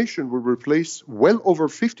 automation will replace well over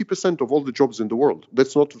 50% of all the jobs in the world.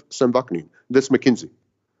 That's not Sam Vaknin, that's McKinsey.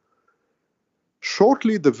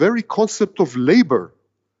 Shortly, the very concept of labor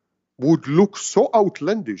would look so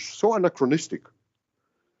outlandish, so anachronistic.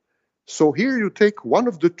 So here you take one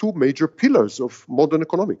of the two major pillars of modern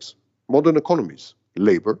economics, modern economies,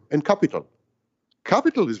 labor and capital.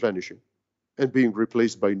 Capital is vanishing and being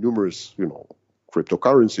replaced by numerous,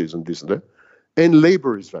 cryptocurrencies and this and that. And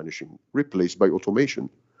labor is vanishing, replaced by automation.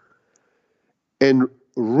 And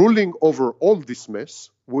ruling over all this mess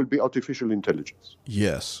will be artificial intelligence.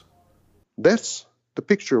 Yes. That's the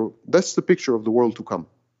picture. That's the picture of the world to come.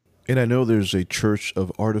 And I know there's a church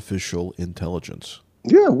of artificial intelligence.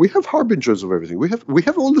 Yeah, we have harbingers of everything. We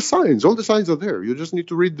have all the signs. All the signs are there. You just need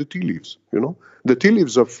to read the tea leaves. The tea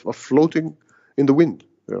leaves are floating in the wind.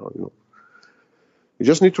 You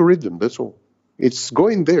just need to read them. That's all. It's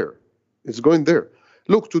going there. It's going there.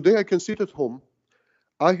 Look, today I can sit at home.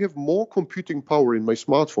 I have more computing power in my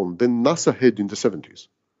smartphone than NASA had in the 70s.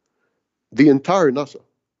 The entire NASA,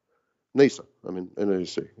 NASA,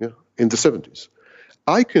 in the 70s.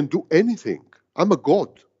 I can do anything. I'm a god.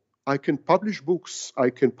 I can publish books.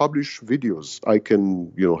 I can publish videos. I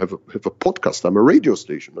can, have a podcast. I'm a radio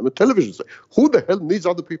station. I'm a television station. Who the hell needs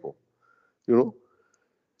other people?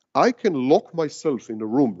 I can lock myself in a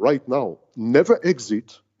room right now, never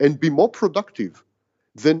exit, and be more productive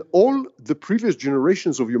than all the previous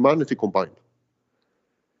generations of humanity combined.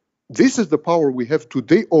 This is the power we have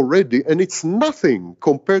today already, and it's nothing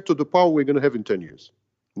compared to the power we're going to have in 10 years.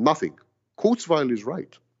 Nothing. Kurzweil is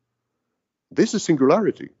right. This is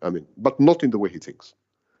singularity, but not in the way he thinks.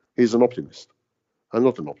 He's an optimist. I'm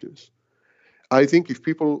not an optimist. I think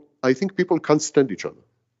people can't stand each other,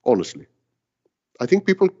 honestly. I think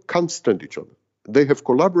people can't stand each other. They have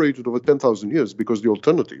collaborated over 10,000 years because the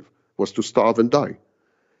alternative was to starve and die.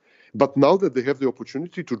 But now that they have the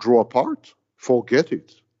opportunity to draw apart, forget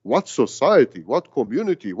it. What society, what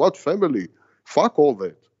community, what family? Fuck all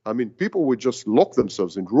that. People would just lock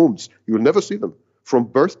themselves in rooms. You'll never see them. From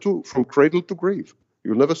cradle to grave.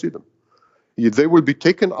 You'll never see them. They will be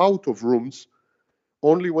taken out of rooms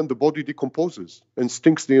only when the body decomposes and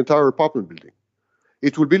stinks the entire apartment building.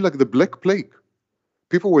 It will be like the Black Plague.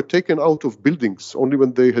 People were taken out of buildings only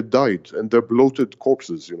when they had died, and their bloated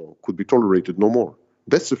corpses, could be tolerated no more.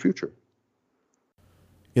 That's the future.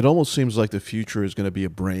 It almost seems like the future is going to be a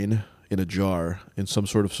brain in a jar in some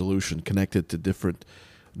sort of solution connected to different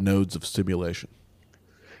nodes of stimulation.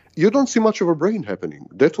 You don't see much of a brain happening.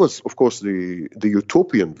 That was, of course, the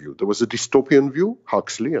utopian view. There was a dystopian view,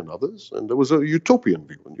 Huxley and others, and there was a utopian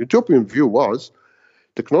view. And the utopian view was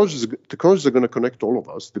technologies are going to connect all of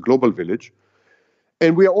us, the global village,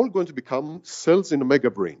 and we are all going to become cells in a mega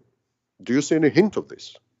brain. Do you see any hint of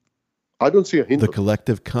this? I don't see a hint. The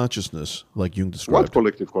collective consciousness, like Jung described. What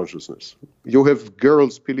collective consciousness? You have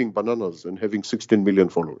girls peeling bananas and having 16 million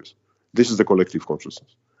followers. This is the collective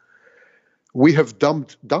consciousness. We have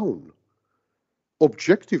dumbed down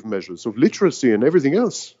objective measures of literacy, and everything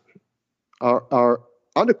else are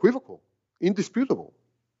unequivocal, indisputable.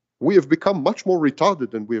 We have become much more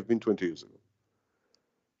retarded than we have been 20 years ago.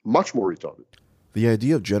 Much more retarded. The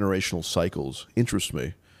idea of generational cycles interests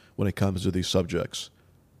me when it comes to these subjects.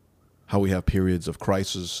 How we have periods of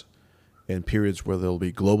crisis and periods where there will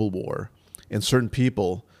be global war, and certain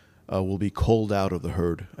people will be culled out of the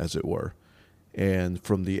herd, as it were. And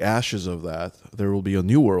from the ashes of that, there will be a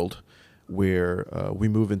new world where we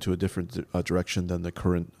move into a different direction than the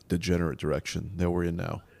current degenerate direction that we're in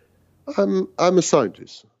now. I'm a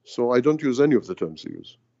scientist, so I don't use any of the terms you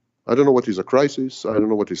use. I don't know what is a crisis. I don't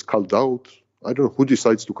know what is called out. I don't know who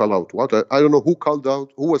decides to call out what. I don't know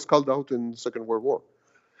who was called out in the Second World War.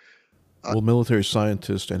 Well, military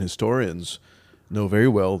scientists and historians know very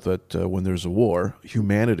well that when there's a war,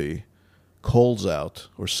 humanity calls out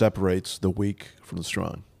or separates the weak from the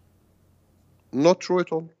strong. Not true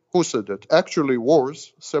at all. Who said that? Actually,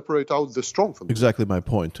 wars separate out the strong from the weak. Exactly my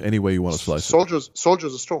point. Any way you want to slice it.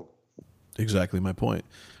 Soldiers are strong. Exactly my point.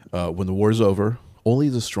 When the war is over, only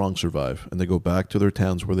the strong survive, and they go back to their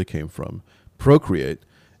towns where they came from, procreate,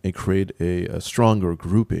 and create a stronger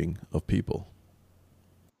grouping of people.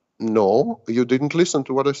 No, you didn't listen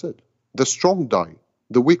to what I said. The strong die.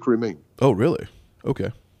 The weak remain. Oh, really?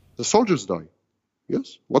 Okay. The soldiers die.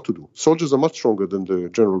 Yes, what to do? Soldiers are much stronger than the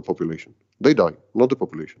general population. They die, not the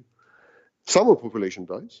population. Some of the population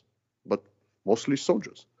dies, but mostly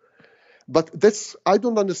soldiers. But I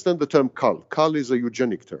don't understand the term Kal. Kal is a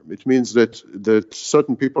eugenic term. It means that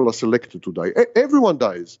certain people are selected to die. Everyone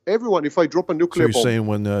dies. Everyone, if I drop a nuclear bomb. So you're saying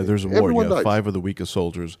when there's a war, you have 5 of the weakest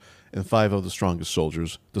soldiers and 5 of the strongest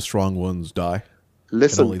soldiers. The strong ones die?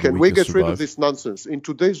 Listen, can we get rid of this nonsense? In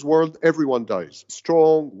today's world, everyone dies.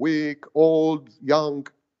 Strong, weak, old, young.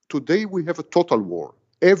 Today we have a total war.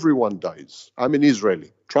 Everyone dies. I'm an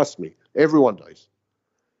Israeli. Trust me. Everyone dies.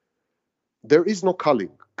 There is no culling.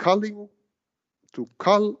 To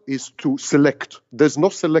cull is to select. There's no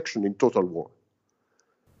selection in total war.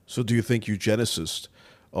 So do you think eugenicists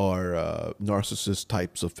are narcissist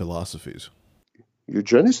types of philosophies?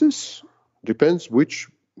 Eugenesis depends which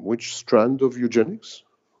strand of eugenics.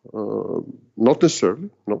 Not necessarily,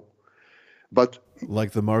 no. But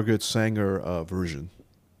like the Margaret Sanger version.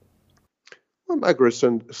 Well, Margaret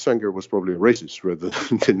Sanger was probably a racist rather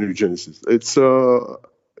than eugenicist. It's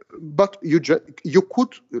but you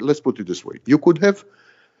could, let's put it this way, you could have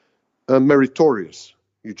meritorious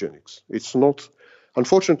eugenics. It's not,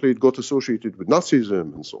 unfortunately, it got associated with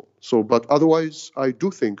Nazism and so on. So, but otherwise, I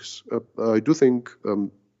do think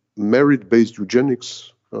merit-based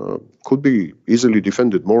eugenics could be easily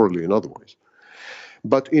defended morally and otherwise.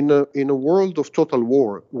 But in a world of total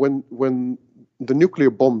war, when the nuclear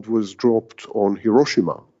bomb was dropped on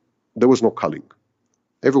Hiroshima, there was no culling.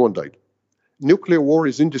 Everyone died. Nuclear war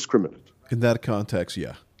is indiscriminate. In that context,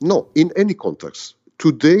 yeah. No, in any context.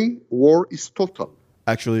 Today, war is total.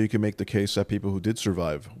 Actually, you can make the case that people who did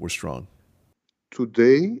survive were strong.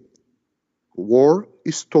 Today, war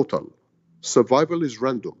is total. Survival is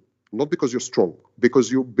random. Not because you're strong,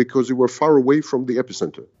 because you were far away from the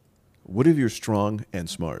epicenter. What if you're strong and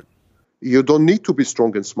smart? You don't need to be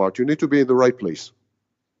strong and smart. You need to be in the right place.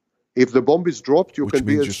 If the bomb is dropped, Which can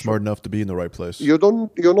be. Which means you're smart enough to be in the right place. You're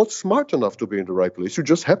not smart enough to be in the right place. You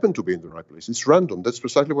just happen to be in the right place. It's random. That's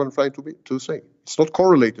precisely what I'm trying to say. It's not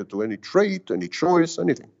correlated to any trait, any choice,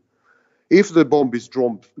 anything. If the bomb is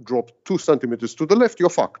dropped 2 centimeters to the left, you're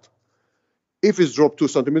fucked. If it's dropped 2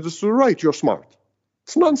 centimeters to the right, you're smart.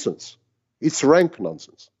 It's nonsense. It's rank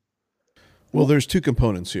nonsense. Well, there's 2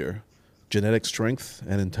 components here: genetic strength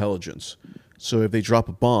and intelligence. So if they drop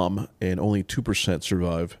a bomb and only 2%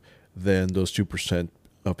 survive, then those 2%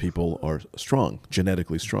 of people are strong,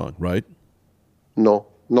 genetically strong, right? No,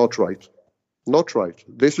 not right. Not right.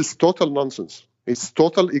 This is total nonsense. It's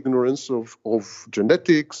total ignorance of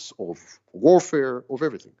genetics, of warfare, of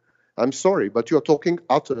everything. I'm sorry, but you're talking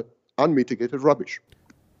utter, unmitigated rubbish.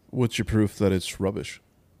 What's your proof that it's rubbish?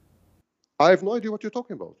 I have no idea what you're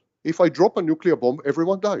talking about. If I drop a nuclear bomb,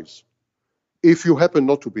 everyone dies. If you happen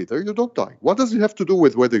not to be there, you don't die. What does it have to do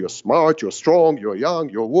with whether you're smart, you're strong, you're young,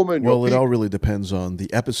 you're a woman? Well, it all really depends on the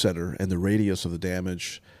epicenter and the radius of the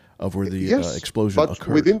damage of where the explosion occurred. But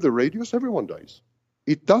within the radius, everyone dies.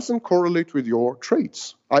 It doesn't correlate with your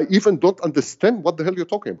traits. I even don't understand what the hell you're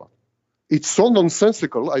talking about. It's so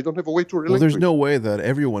nonsensical, I don't have a way to relate to it. Well, there's no way that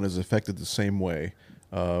everyone is affected the same way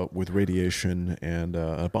with radiation and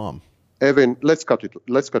a bomb. Evan, let's cut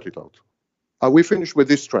it out. Are we finished with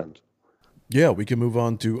this trend? Yeah, we can move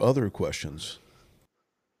on to other questions.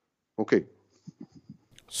 Okay.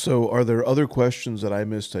 So are there other questions that I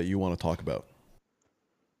missed that you want to talk about?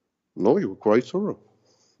 No, you were quite thorough.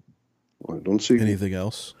 I don't see anything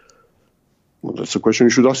else. Well, that's a question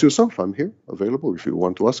you should ask yourself. I'm here, available if you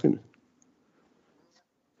want to ask any.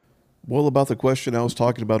 Well, about the question I was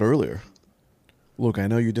talking about earlier. Look, I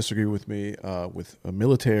know you disagree with me with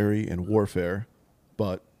military and warfare,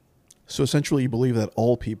 but so essentially you believe that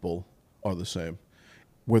all people are the same.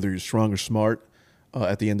 Whether you're strong or smart,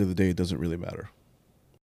 at the end of the day, it doesn't really matter.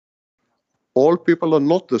 All people are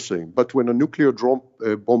not the same, but when a nuclear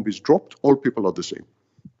bomb is dropped, all people are the same.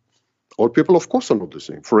 All people, of course, are not the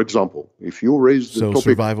same. For example, if you raise the topic... So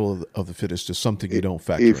survival of the fittest is something you don't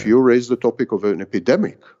factor in. If you raise the topic of an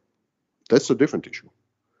epidemic, that's a different issue.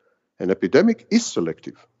 An epidemic is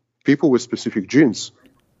selective. People with specific genes.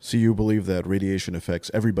 So you believe that radiation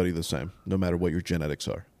affects everybody the same, no matter what your genetics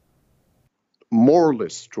are? More or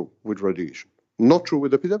less true with radiation. Not true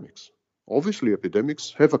with epidemics. Obviously,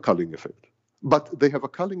 epidemics have a culling effect. But they have a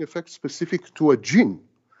culling effect specific to a gene.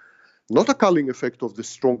 Not a culling effect of the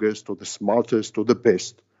strongest or the smartest or the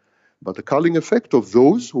best, but a culling effect of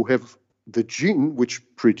those who have the gene which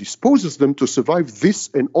predisposes them to survive this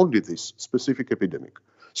and only this specific epidemic.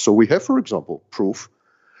 So we have, for example, proof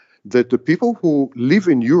that the people who live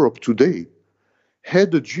in Europe today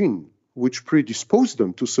had a gene which predisposed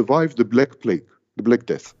them to survive the Black Plague, the Black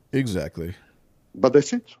Death. Exactly. But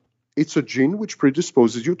that's it. It's a gene which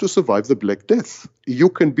predisposes you to survive the Black Death. You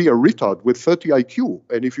can be a retard with 30 IQ,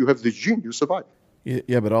 and if you have this gene, you survive.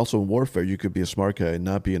 Yeah, but also in warfare, you could be a smart guy and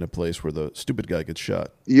not be in a place where the stupid guy gets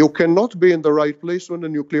shot. You cannot be in the right place when a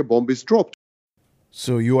nuclear bomb is dropped.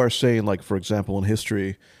 So you are saying, like, for example, in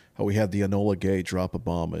history, how we had the Enola Gay drop a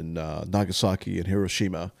bomb in Nagasaki and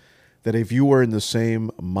Hiroshima, that if you were in the same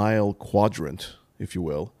mile quadrant, if you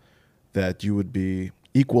will, that you would be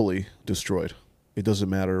equally destroyed. It doesn't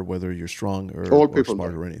matter whether you're strong or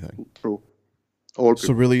smart or anything. True.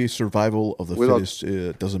 So really, survival of the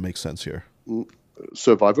fittest doesn't make sense here.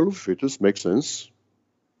 survival of the fittest makes sense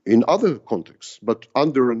in other contexts, but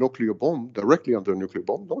under a nuclear bomb, directly under a nuclear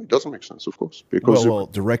bomb, no, it doesn't make sense, of course. Because Well,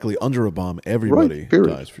 directly under a bomb, everybody right, period.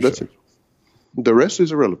 dies for That's sure. it. The rest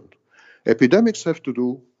is irrelevant. Epidemics have to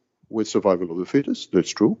do with survival of the fittest,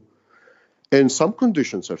 that's true. And some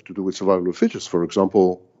conditions have to do with survival of the fittest. For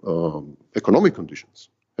example, economic conditions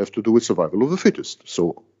have to do with survival of the fittest.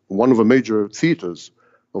 So one of the major theaters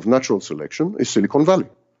of natural selection is Silicon Valley.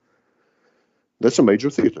 That's a major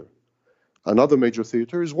theater. Another major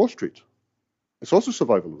theater is Wall Street. It's also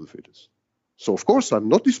survival of the fittest. So, of course, I'm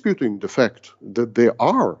not disputing the fact that there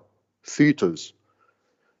are theaters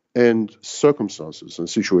and circumstances and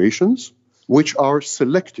situations which are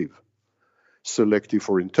selective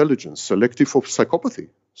for intelligence, selective for psychopathy,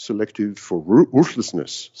 selective for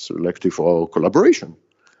ruthlessness, selective for collaboration.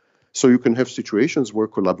 So you can have situations where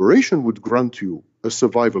collaboration would grant you a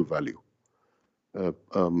survival value,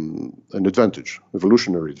 an advantage,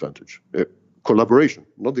 evolutionary advantage, collaboration,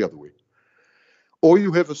 not the other way. Or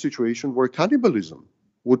you have a situation where cannibalism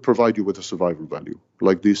would provide you with a survival value,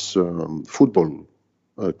 like this football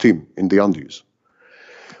team in the Andes.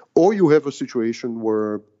 Or you have a situation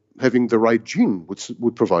where having the right gene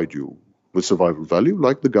would provide you with survival value,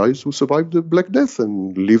 like the guys who survived the Black Death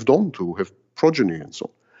and lived on to have progeny and so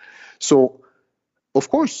on. So, of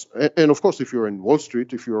course, if you're in Wall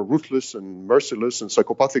Street, if you're ruthless and merciless and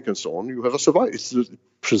psychopathic and so on, you have it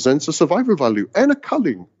presents a survival value and a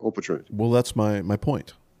culling opportunity. Well, that's my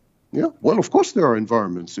point. Yeah. Well, of course, there are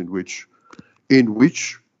environments in which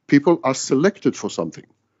people are selected for something,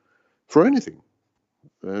 for anything.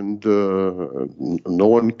 And no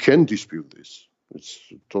one can dispute this. It's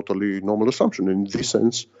a totally normal assumption. In this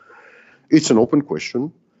sense, it's an open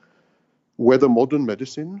question whether modern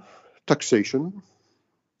medicine, taxation,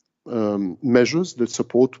 measures that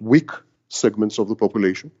support weak segments of the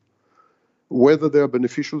population, whether they are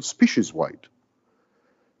beneficial species-wide.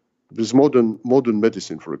 This modern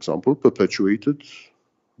medicine, for example, perpetuated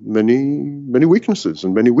many weaknesses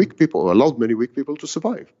and allowed many weak people to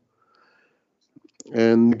survive.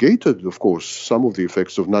 And negated, of course, some of the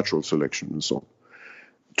effects of natural selection and so on.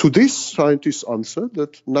 To this, scientists answer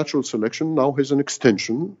that natural selection now has an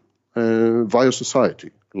extension via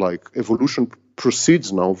society, like evolution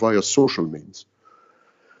proceeds now via social means.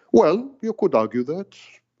 Well, you could argue that,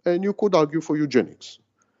 and you could argue for eugenics.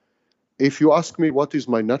 If you ask me what is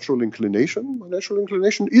my natural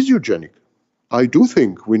inclination is eugenic. I do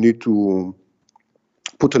think we need to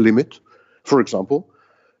put a limit, for example,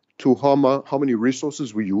 to how many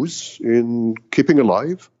resources we use in keeping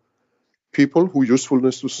alive people whose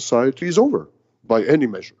usefulness to society is over by any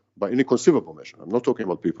measure, by any conceivable measure. I'm not talking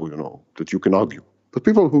about people, that you can argue, but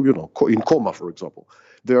people who, in coma, for example.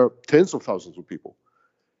 There are tens of thousands of people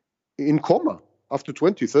in coma after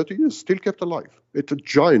 20, 30 years, still kept alive at a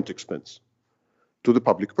giant expense to the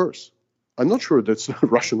public purse. I'm not sure that's a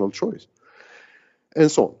rational choice. And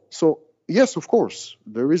so on. So, yes, of course,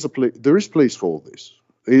 there is place for all this.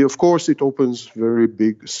 Of course, it opens very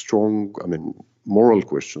big, strong, moral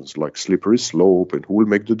questions like slippery slope and who will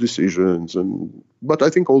make the decisions. But I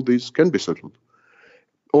think all these can be settled.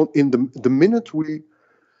 In the minute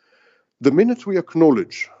we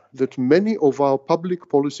acknowledge that many of our public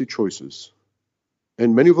policy choices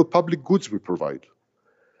and many of the public goods we provide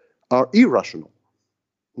are irrational,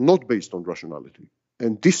 not based on rationality,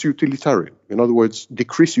 and disutilitarian, in other words,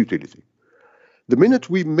 decrease utility. The minute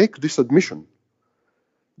we make this admission,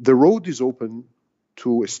 the road is open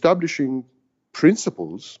to establishing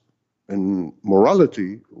principles and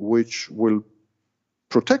morality which will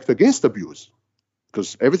protect against abuse,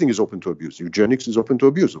 because everything is open to abuse. Eugenics is open to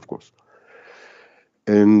abuse, of course.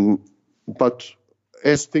 But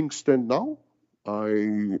as things stand now,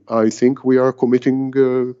 I think we are committing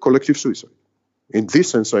collective suicide. In this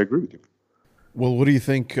sense, I agree with you. Well, what do you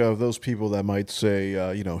think of those people that might say,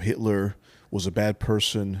 Hitler was a bad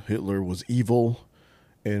person, Hitler was evil,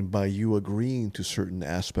 and by you agreeing to certain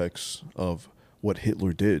aspects of what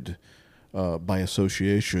Hitler did, by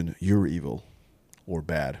association, you're evil or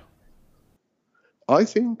bad? I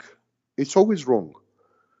think it's always wrong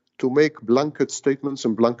to make blanket statements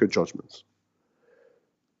and blanket judgments.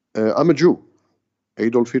 I'm a Jew.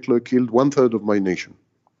 Adolf Hitler killed 1/3 of my nation.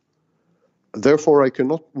 Therefore, I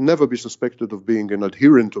cannot never be suspected of being an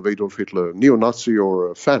adherent of Adolf Hitler, neo-Nazi,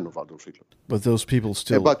 or a fan of Adolf Hitler. But those people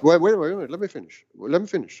still... But wait, let me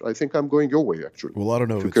finish. I think I'm going your way, actually. Well, I don't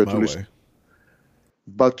know if it's my way.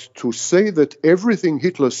 But to say that everything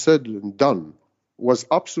Hitler said and done was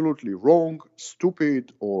absolutely wrong,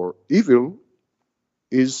 stupid, or evil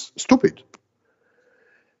is stupid.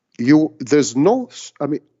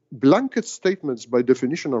 Blanket statements by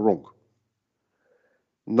definition are wrong.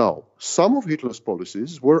 Now, some of Hitler's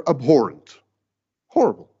policies were abhorrent,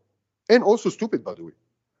 horrible, and also stupid, by the way.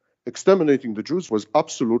 Exterminating the Jews was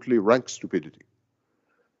absolutely rank stupidity.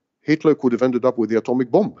 Hitler could have ended up with the atomic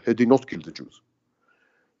bomb had he not killed the Jews.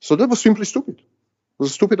 So that was simply stupid. It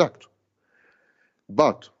was a stupid act.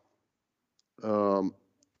 But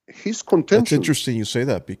his contention... That's interesting you say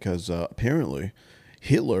that, because apparently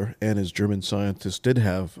Hitler and his German scientists did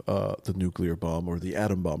have the nuclear bomb, or the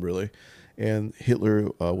atom bomb, really. And Hitler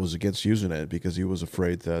was against using it because he was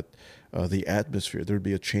afraid that the atmosphere, there would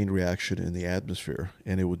be a chain reaction in the atmosphere,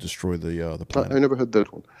 and it would destroy the planet. I never heard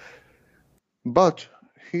that one. But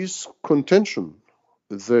his contention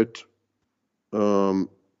that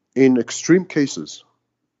in extreme cases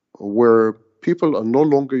where people are no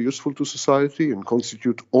longer useful to society and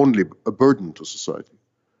constitute only a burden to society,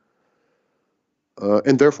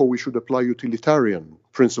 and therefore we should apply utilitarian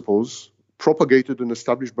principles propagated and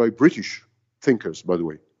established by British thinkers, by the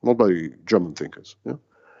way, not by German thinkers. Yeah?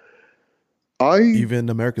 Even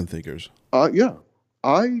American thinkers. Yeah,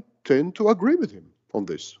 I tend to agree with him on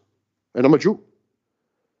this. And I'm a Jew.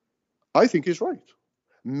 I think he's right.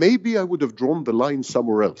 Maybe I would have drawn the line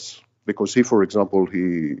somewhere else, because he, for example,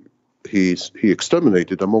 he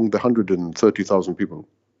exterminated among the 130,000 people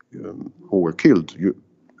who were killed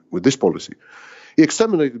with this policy. He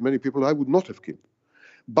exterminated many people I would not have killed.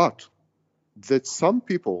 But that some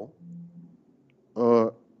people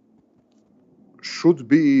should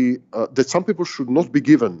not be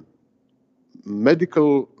given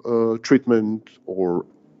medical treatment or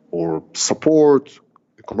support,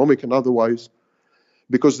 economic and otherwise,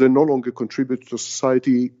 because they no longer contribute to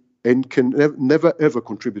society and can never ever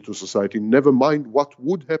contribute to society, never mind what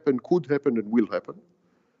would happen, could happen, and will happen.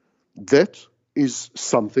 That is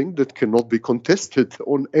something that cannot be contested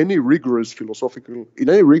in any rigorous philosophical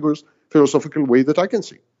way that I can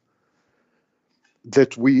see.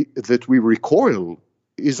 That we recoil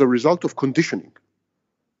is a result of conditioning.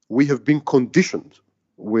 We have been conditioned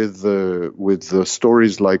with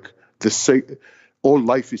stories like all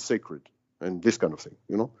life is sacred and this kind of thing,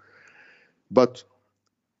 But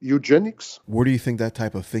eugenics... Where do you think that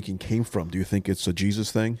type of thinking came from? Do you think it's a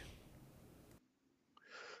Jesus thing?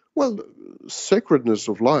 Well, sacredness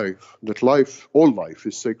of life, that all life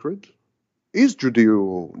is sacred, is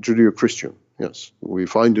Judeo-Christian. Yes, we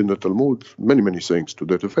find in the Talmud many, many sayings to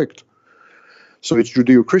that effect. So it's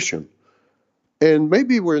Judeo-Christian. And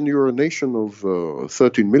maybe when you're a nation of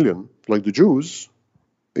 13 million, like the Jews,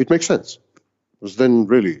 it makes sense. Because then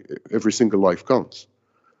really every single life counts.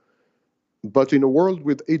 But in a world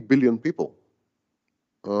with 8 billion people,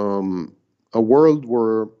 a world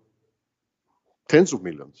where tens of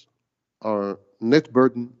millions are net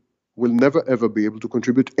burden will never ever be able to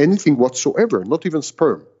contribute anything whatsoever, not even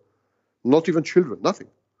sperm, not even children, nothing.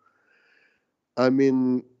 I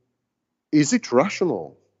mean, is it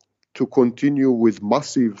rational to continue with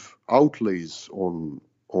massive outlays on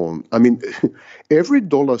every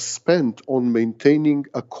dollar spent on maintaining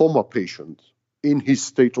a coma patient in his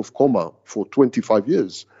state of coma for 25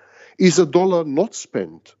 years is a dollar not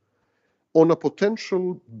spent on a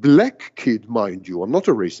potential black kid, mind you, I'm not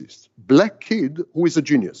a racist, black kid who is a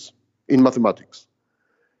genius in mathematics.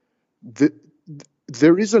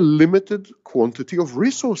 There is a limited quantity of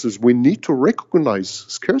resources. We need to recognize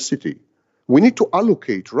scarcity. We need to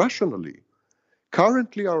allocate rationally.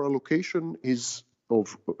 Currently, our allocation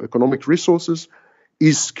of economic resources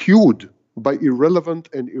is skewed by irrelevant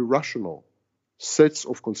and irrational sets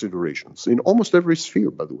of considerations in almost every sphere,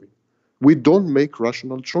 by the way. We don't make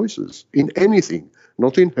rational choices in anything,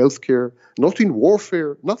 not in healthcare, not in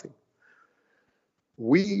warfare, nothing.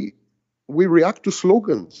 We react to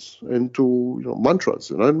slogans and to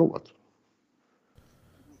mantras, and I don't know what.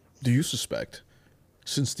 Do you suspect,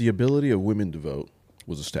 since the ability of women to vote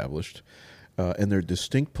was established, and their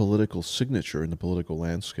distinct political signature in the political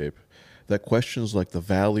landscape, that questions like the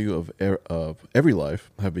value of every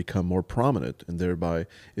life have become more prominent, and thereby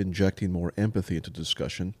injecting more empathy into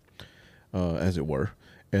discussion, as it were,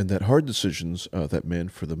 and that hard decisions that men,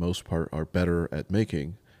 for the most part, are better at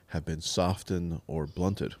making have been softened or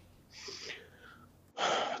blunted?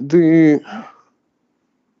 The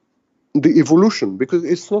evolution, because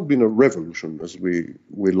it's not been a revolution as we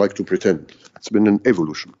like to pretend, it's been an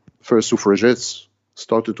evolution. First suffragettes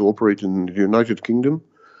started to operate in the United Kingdom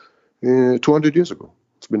 200 years ago.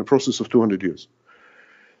 It's been a process of 200 years.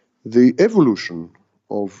 The evolution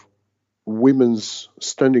of women's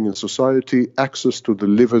standing in society, access to the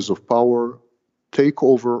levers of power,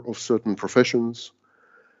 takeover of certain professions,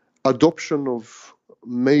 adoption of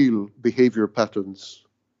male behavior patterns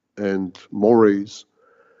and mores,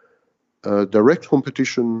 direct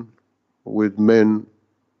competition with men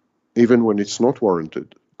even when it's not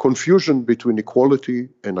warranted. Confusion between equality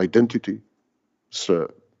and identity.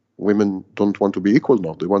 So women don't want to be equal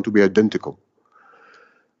now, they want to be identical.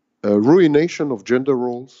 Ruination of gender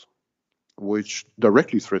roles, which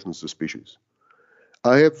directly threatens the species.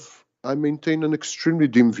 I maintain an extremely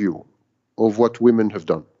dim view of what women have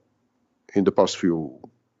done in the past few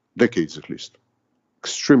decades, at least.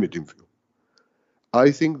 Extremely dim view.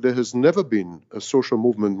 I think there has never been a social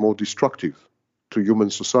movement more destructive to human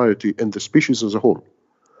society and the species as a whole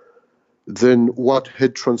than what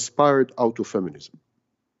had transpired out of feminism,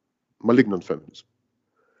 malignant feminism.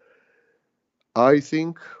 I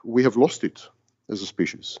think we have lost it as a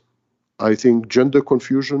species. I think gender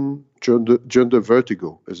confusion, gender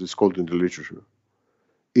vertigo, as it's called in the literature,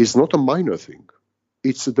 is not a minor thing.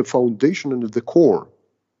 It's at the foundation and at the core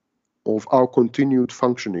of our continued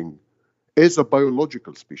functioning as a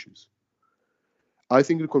biological species. I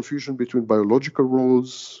think the confusion between biological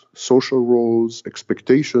roles, social roles,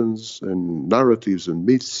 expectations, and narratives and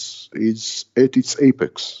myths is at its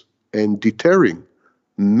apex and deterring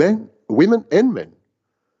men, women and men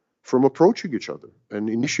from approaching each other and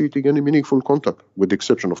initiating any meaningful contact, with the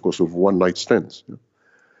exception, of course, of one-night stands.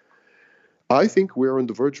 I think we're on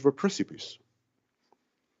the verge of a precipice.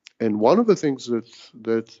 And one of the things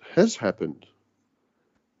that has happened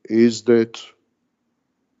is that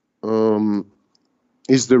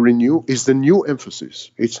is the new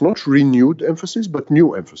emphasis. It's not renewed emphasis, but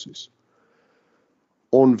new emphasis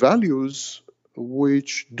on values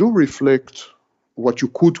which do reflect what you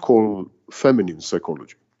could call feminine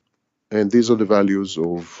psychology. And these are the values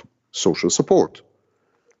of social support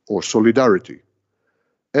or solidarity,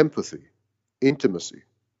 empathy, intimacy,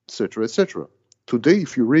 etc., etc. Today,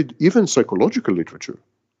 if you read even psychological literature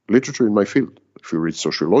in my field, if you read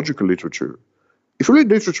sociological literature, if you read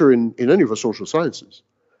literature in any of the social sciences,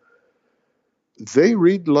 they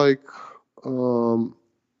read like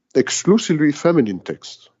exclusively feminine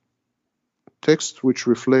texts which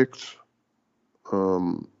reflect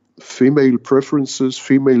female preferences,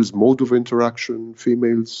 females' mode of interaction,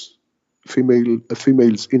 females'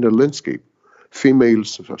 inner landscape,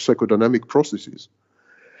 females' psychodynamic processes.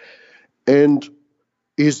 And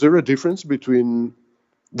is there a difference between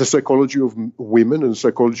the psychology of women and the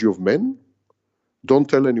psychology of men? Don't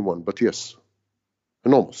tell anyone, but yes,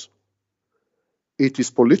 enormous. It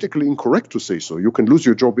is politically incorrect to say so. You can lose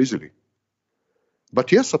your job easily.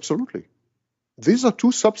 But yes, absolutely. These are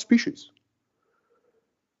two subspecies.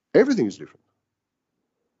 Everything is different.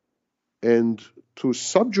 And to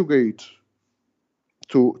subjugate,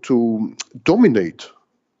 to dominate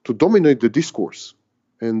the discourse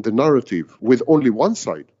and the narrative with only one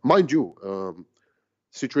side, mind you,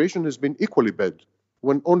 situation has been equally bad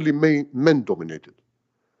when only men dominated.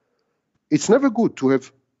 It's never good to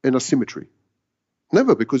have an asymmetry.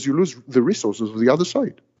 Never, because you lose the resources of the other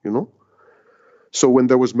side, So when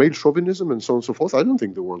there was male chauvinism and so on and so forth, I don't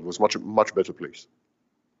think the world was much better place.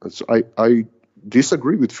 I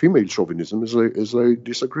disagree with female chauvinism as I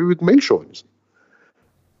disagree with male chauvinism.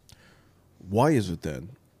 Why is it then,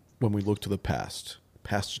 when we look to the past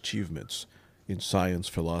achievements in science,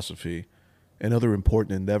 philosophy, and other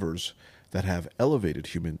important endeavors that have elevated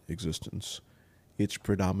human existence, it's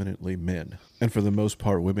predominantly men? And for the most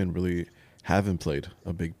part, women really haven't played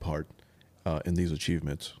a big part in these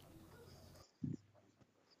achievements.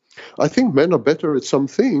 I think men are better at some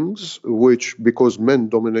things which, because men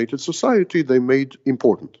dominated society, they made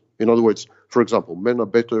important. In other words, for example, men are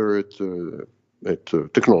better at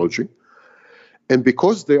technology. And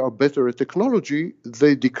because they are better at technology,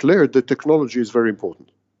 they declared that technology is very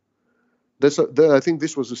important. I think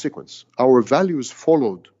this was the sequence. Our values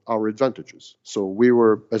followed our advantages. So we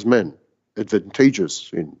were, as men,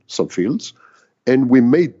 advantageous in some fields, and we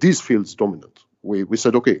made these fields dominant. We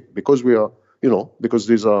said, okay, because we are,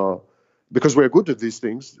 because we are good at these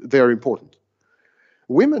things, they are important.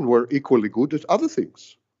 Women were equally good at other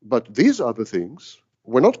things, but these other things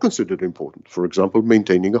were not considered important. For example,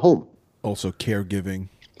 maintaining a home. Also caregiving,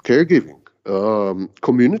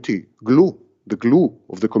 community glue. The glue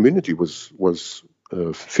of the community was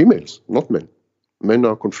females, not men. Men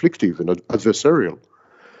are conflictive and adversarial.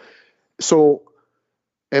 So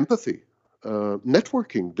empathy,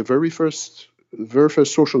 networking, the very first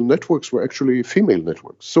social networks were actually female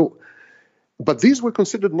networks. So, but these were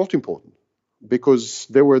considered not important because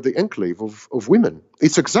they were the enclave of women.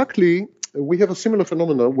 It's exactly, we have a similar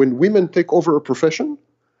phenomenon when women take over a profession,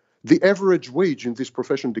 the average wage in this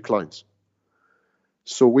profession declines.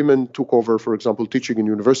 So women took over, for example, teaching in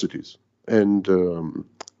universities, and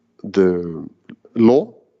the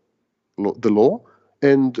law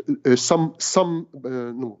and some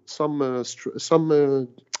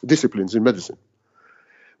disciplines in medicine.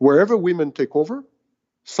 Wherever women take over,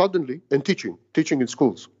 suddenly, and teaching in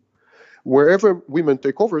schools, wherever women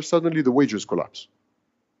take over, suddenly the wages collapse.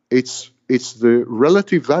 It's the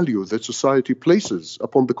relative value that society places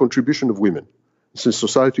upon the contribution of women. Since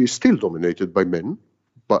society is still dominated by men,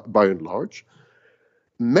 by and large,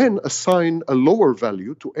 men assign a lower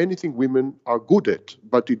value to anything women are good at,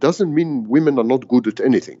 but it doesn't mean women are not good at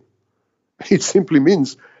anything. It simply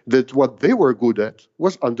means that what they were good at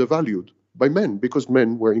was undervalued by men because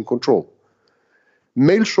men were in control.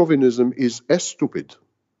 Male chauvinism is as stupid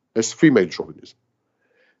as female chauvinism.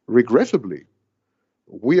 Regrettably,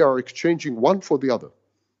 we are exchanging one for the other.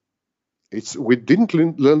 We didn't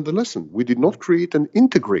learn the lesson. We did not create a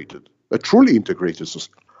truly integrated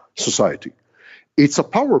society. It's a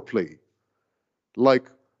power play. Like,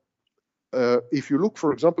 if you look,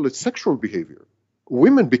 for example, at sexual behavior,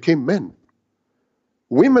 women became men.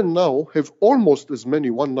 Women now have almost as many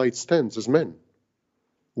one-night stands as men.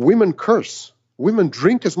 Women curse. Women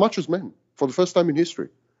drink as much as men for the first time in history.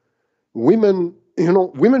 Women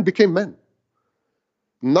became men.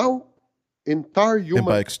 Now, entire human... And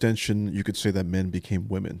by extension, you could say that men became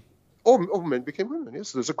women. Oh, men became women,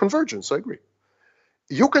 yes. There's a convergence, I agree.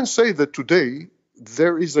 You can say that today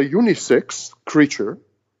there is a unisex creature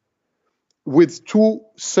with two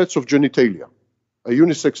sets of genitalia. A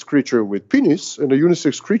unisex creature with penis and a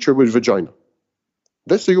unisex creature with vagina.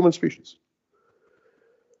 That's the human species.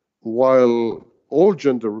 While all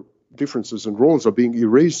gender differences and roles are being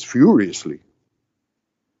erased furiously,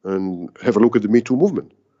 and have a look at the Me Too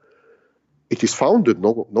movement. It is founded,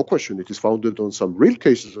 no question, it is founded on some real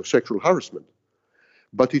cases of sexual harassment.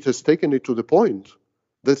 But it has taken it to the point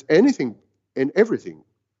that anything and everything,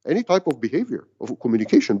 any type of behavior, of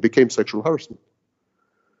communication became sexual harassment.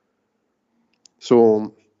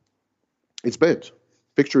 So it's bad.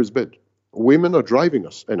 Picture is bad. Women are driving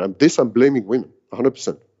us, and I'm blaming women,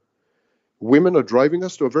 100%. Women are driving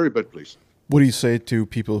us to a very bad place. What do you say to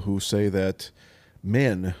people who say that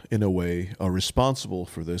men, in a way, are responsible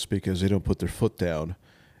for this because they don't put their foot down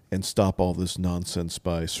and stop all this nonsense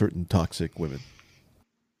by certain toxic women?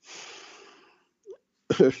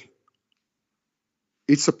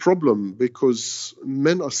 It's a problem because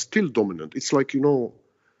men are still dominant. It's like,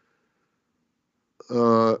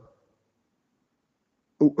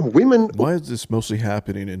 women... Why is this mostly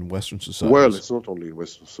happening in Western societies? Well, it's not only in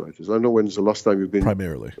Western societies. I don't know when's the last time you've been...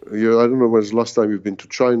 Primarily. Yeah, I don't know when's the last time you've been to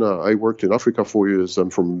China. I worked in Africa 4 years.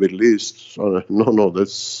 I'm from the Middle East. No,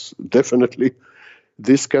 that's definitely...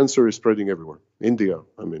 This cancer is spreading everywhere. India,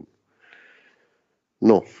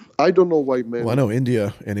 no. I don't know why men... Well, I know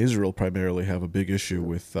India and Israel primarily have a big issue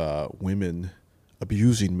with women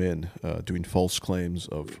abusing men, doing false claims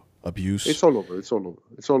of abuse. It's all over.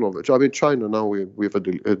 China now, we have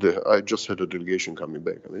I just had a delegation coming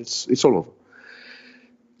back. It's all over.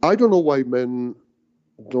 I don't know why men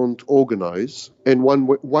don't organize, and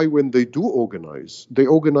why when they do organize, they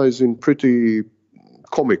organize in pretty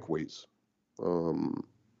comic ways.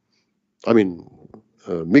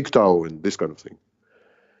 MGTOW and this kind of thing.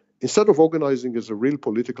 Instead of organizing as a real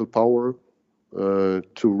political power to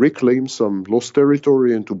reclaim some lost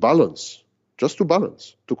territory and to balance,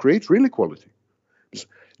 to create real equality.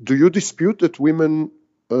 Do you dispute that women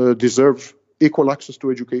deserve equal access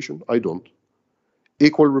to education? I don't.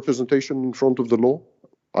 Equal representation in front of the law?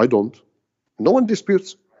 I don't. No one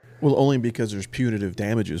disputes. Well, only because there's punitive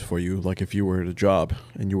damages for you. Like if you were at a job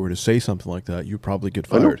and you were to say something like that, you'd probably get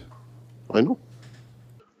fired. I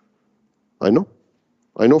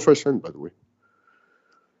know firsthand, by the way.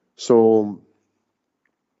 So,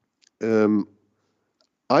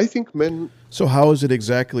 I think men... So how is it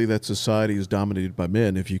exactly that society is dominated by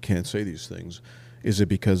men if you can't say these things? Is it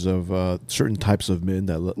because of certain types of men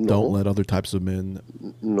that don't let other types of men?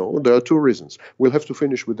 No, there are two reasons. We'll have to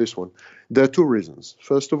finish with this one. There are two reasons.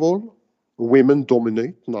 First of all, women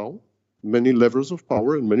dominate now many levels of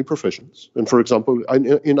power in many professions. And for example,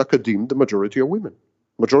 in academia, the majority are women.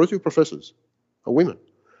 Majority of professors are women.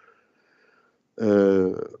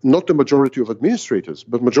 Not the majority of administrators,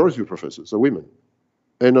 but majority of professors are women.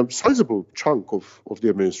 And a sizable chunk of the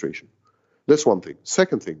administration. That's one thing.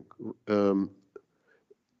 Second thing,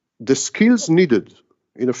 the skills needed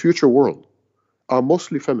in a future world are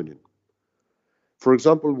mostly feminine. For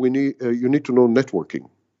example, you need to know networking.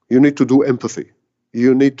 You need to do empathy.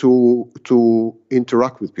 You need to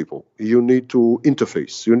interact with people. You need to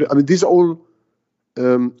interface. These are all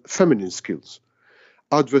feminine skills.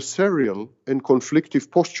 Adversarial and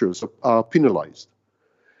conflictive postures are penalized.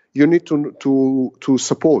 You need to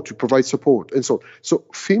support, to provide support, and so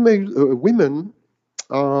female women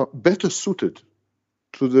are better suited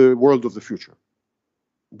to the world of the future,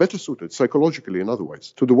 better suited psychologically and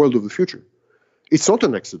otherwise to the world of the future. It's not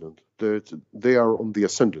an accident that they are on the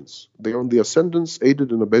ascendance. They are on the ascendance,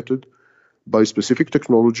 aided and abetted by specific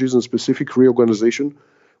technologies and specific reorganization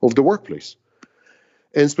of the workplace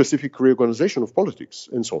and specific reorganization of politics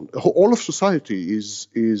and so on. All of society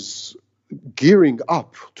is gearing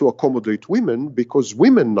up to accommodate women because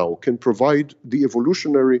women now can provide the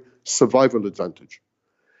evolutionary survival advantage.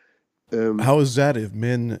 How is that if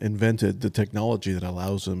men invented the technology that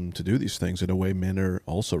allows them to do these things? In a way, men are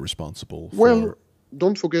also responsible for... Well,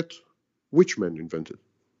 don't forget which men invented.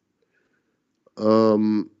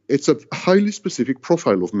 It's a highly specific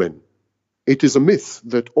profile of men. It is a myth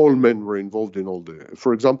that all men were involved in all the...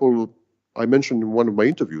 For example, I mentioned in one of my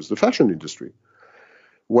interviews, the fashion industry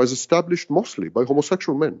was established mostly by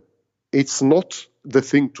homosexual men. It's not the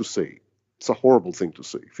thing to say. It's a horrible thing to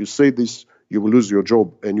say. If you say this, you will lose your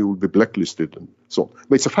job and you will be blacklisted and so on.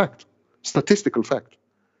 But it's a fact, statistical fact.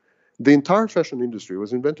 The entire fashion industry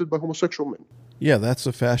was invented by homosexual men. Yeah, that's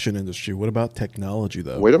the fashion industry. What about technology,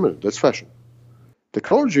 though? Wait a minute, that's fashion.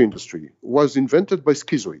 Technology industry was invented by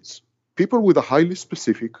schizoids, people with a highly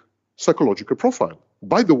specific psychological profile.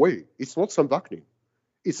 By the way, it's not Sam Vaknin.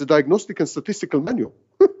 It's a diagnostic and statistical manual.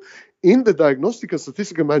 In the diagnostic and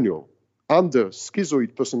statistical manual, under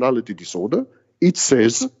schizoid personality disorder, it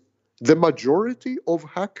says the majority of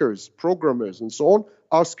hackers, programmers, and so on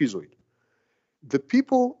are schizoid. The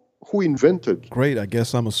people who invented... Great, I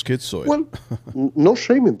guess I'm a schizoid. Well, no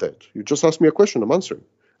shame in that. You just asked me a question, I'm answering.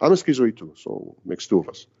 I'm a schizoid too, so makes two of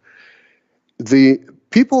us. The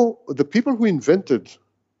people who invented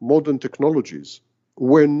modern technologies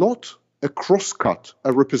were not a crosscut,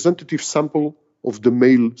 a representative sample of the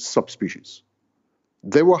male subspecies.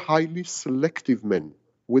 They were highly selective men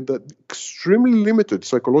with an extremely limited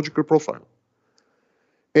psychological profile.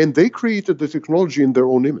 And they created the technology in their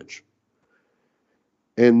own image.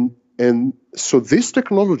 And so this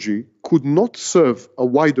technology could not serve a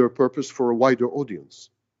wider purpose for a wider audience.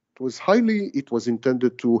 It was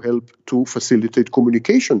intended to help to facilitate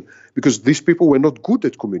communication because these people were not good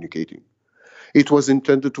at communicating. It was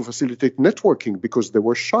intended to facilitate networking because they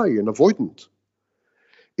were shy and avoidant.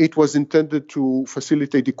 It was intended to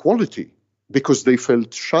facilitate equality because they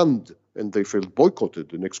felt shunned and they felt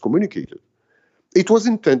boycotted and excommunicated. It was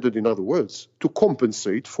intended, in other words, to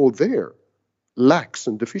compensate for their lacks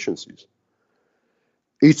and deficiencies.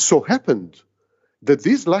 It so happened that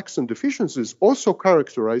these lacks and deficiencies also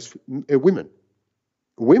characterize women.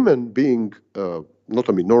 Women being not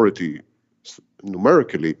a minority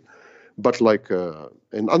numerically, but like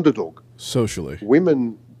an underdog. Socially.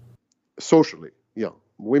 Women, socially, yeah.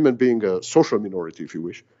 Women being a social minority, if you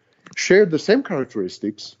wish, shared the same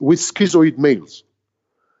characteristics with schizoid males.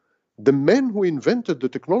 The men who invented the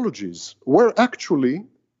technologies were actually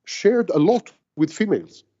shared a lot with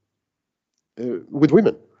females, with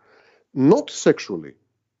women. Not sexually.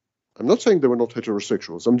 I'm not saying they were not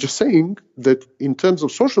heterosexuals. I'm just saying that in terms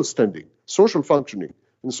of social standing, social functioning,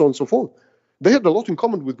 and so on and so forth, they had a lot in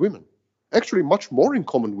common with women. Actually, much more in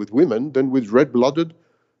common with women than with red-blooded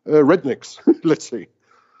rednecks, let's say.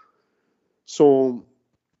 So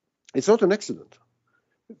it's not an accident.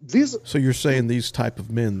 So you're saying these type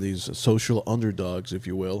of men, these social underdogs, if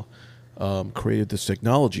you will, created this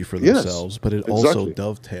technology for themselves, but it also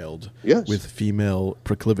dovetailed with female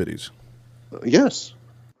proclivities. Yes.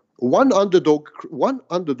 One underdog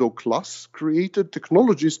class created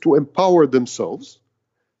technologies to empower themselves,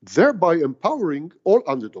 thereby empowering all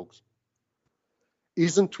underdogs.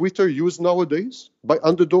 Isn't Twitter used nowadays by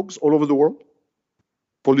underdogs all over the world?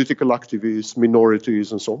 Political activists,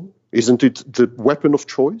 minorities, and so on. Isn't it the weapon of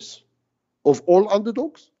choice of all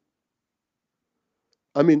underdogs?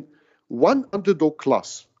 I mean, one underdog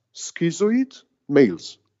class, schizoid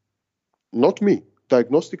males, not me,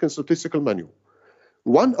 diagnostic and statistical manual.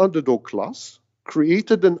 One underdog class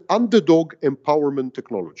created an underdog empowerment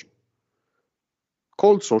technology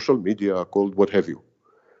called social media, called what have you.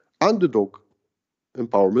 Underdog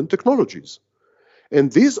empowerment technologies. And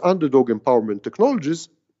these underdog empowerment technologies,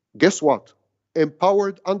 guess what?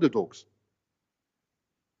 Empowered underdogs,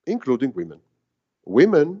 including women.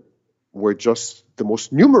 Women were just the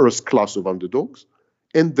most numerous class of underdogs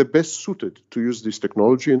and the best suited to use this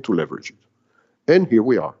technology and to leverage it. And here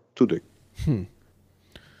we are today.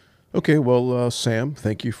 Okay, well, Sam,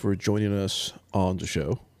 thank you for joining us on the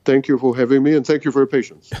show. Thank you for having me, and thank you for your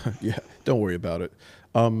patience. Yeah, don't worry about it.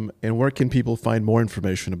 And where can people find more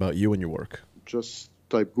information about you and your work? Just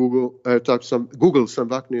type Google Sam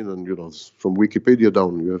Vaknin, and from Wikipedia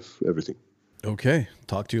down, you have everything. Okay,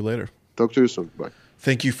 talk to you later. Talk to you soon. Bye.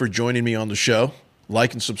 Thank you for joining me on the show.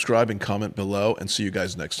 Like and subscribe and comment below, and see you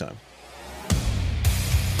guys next time.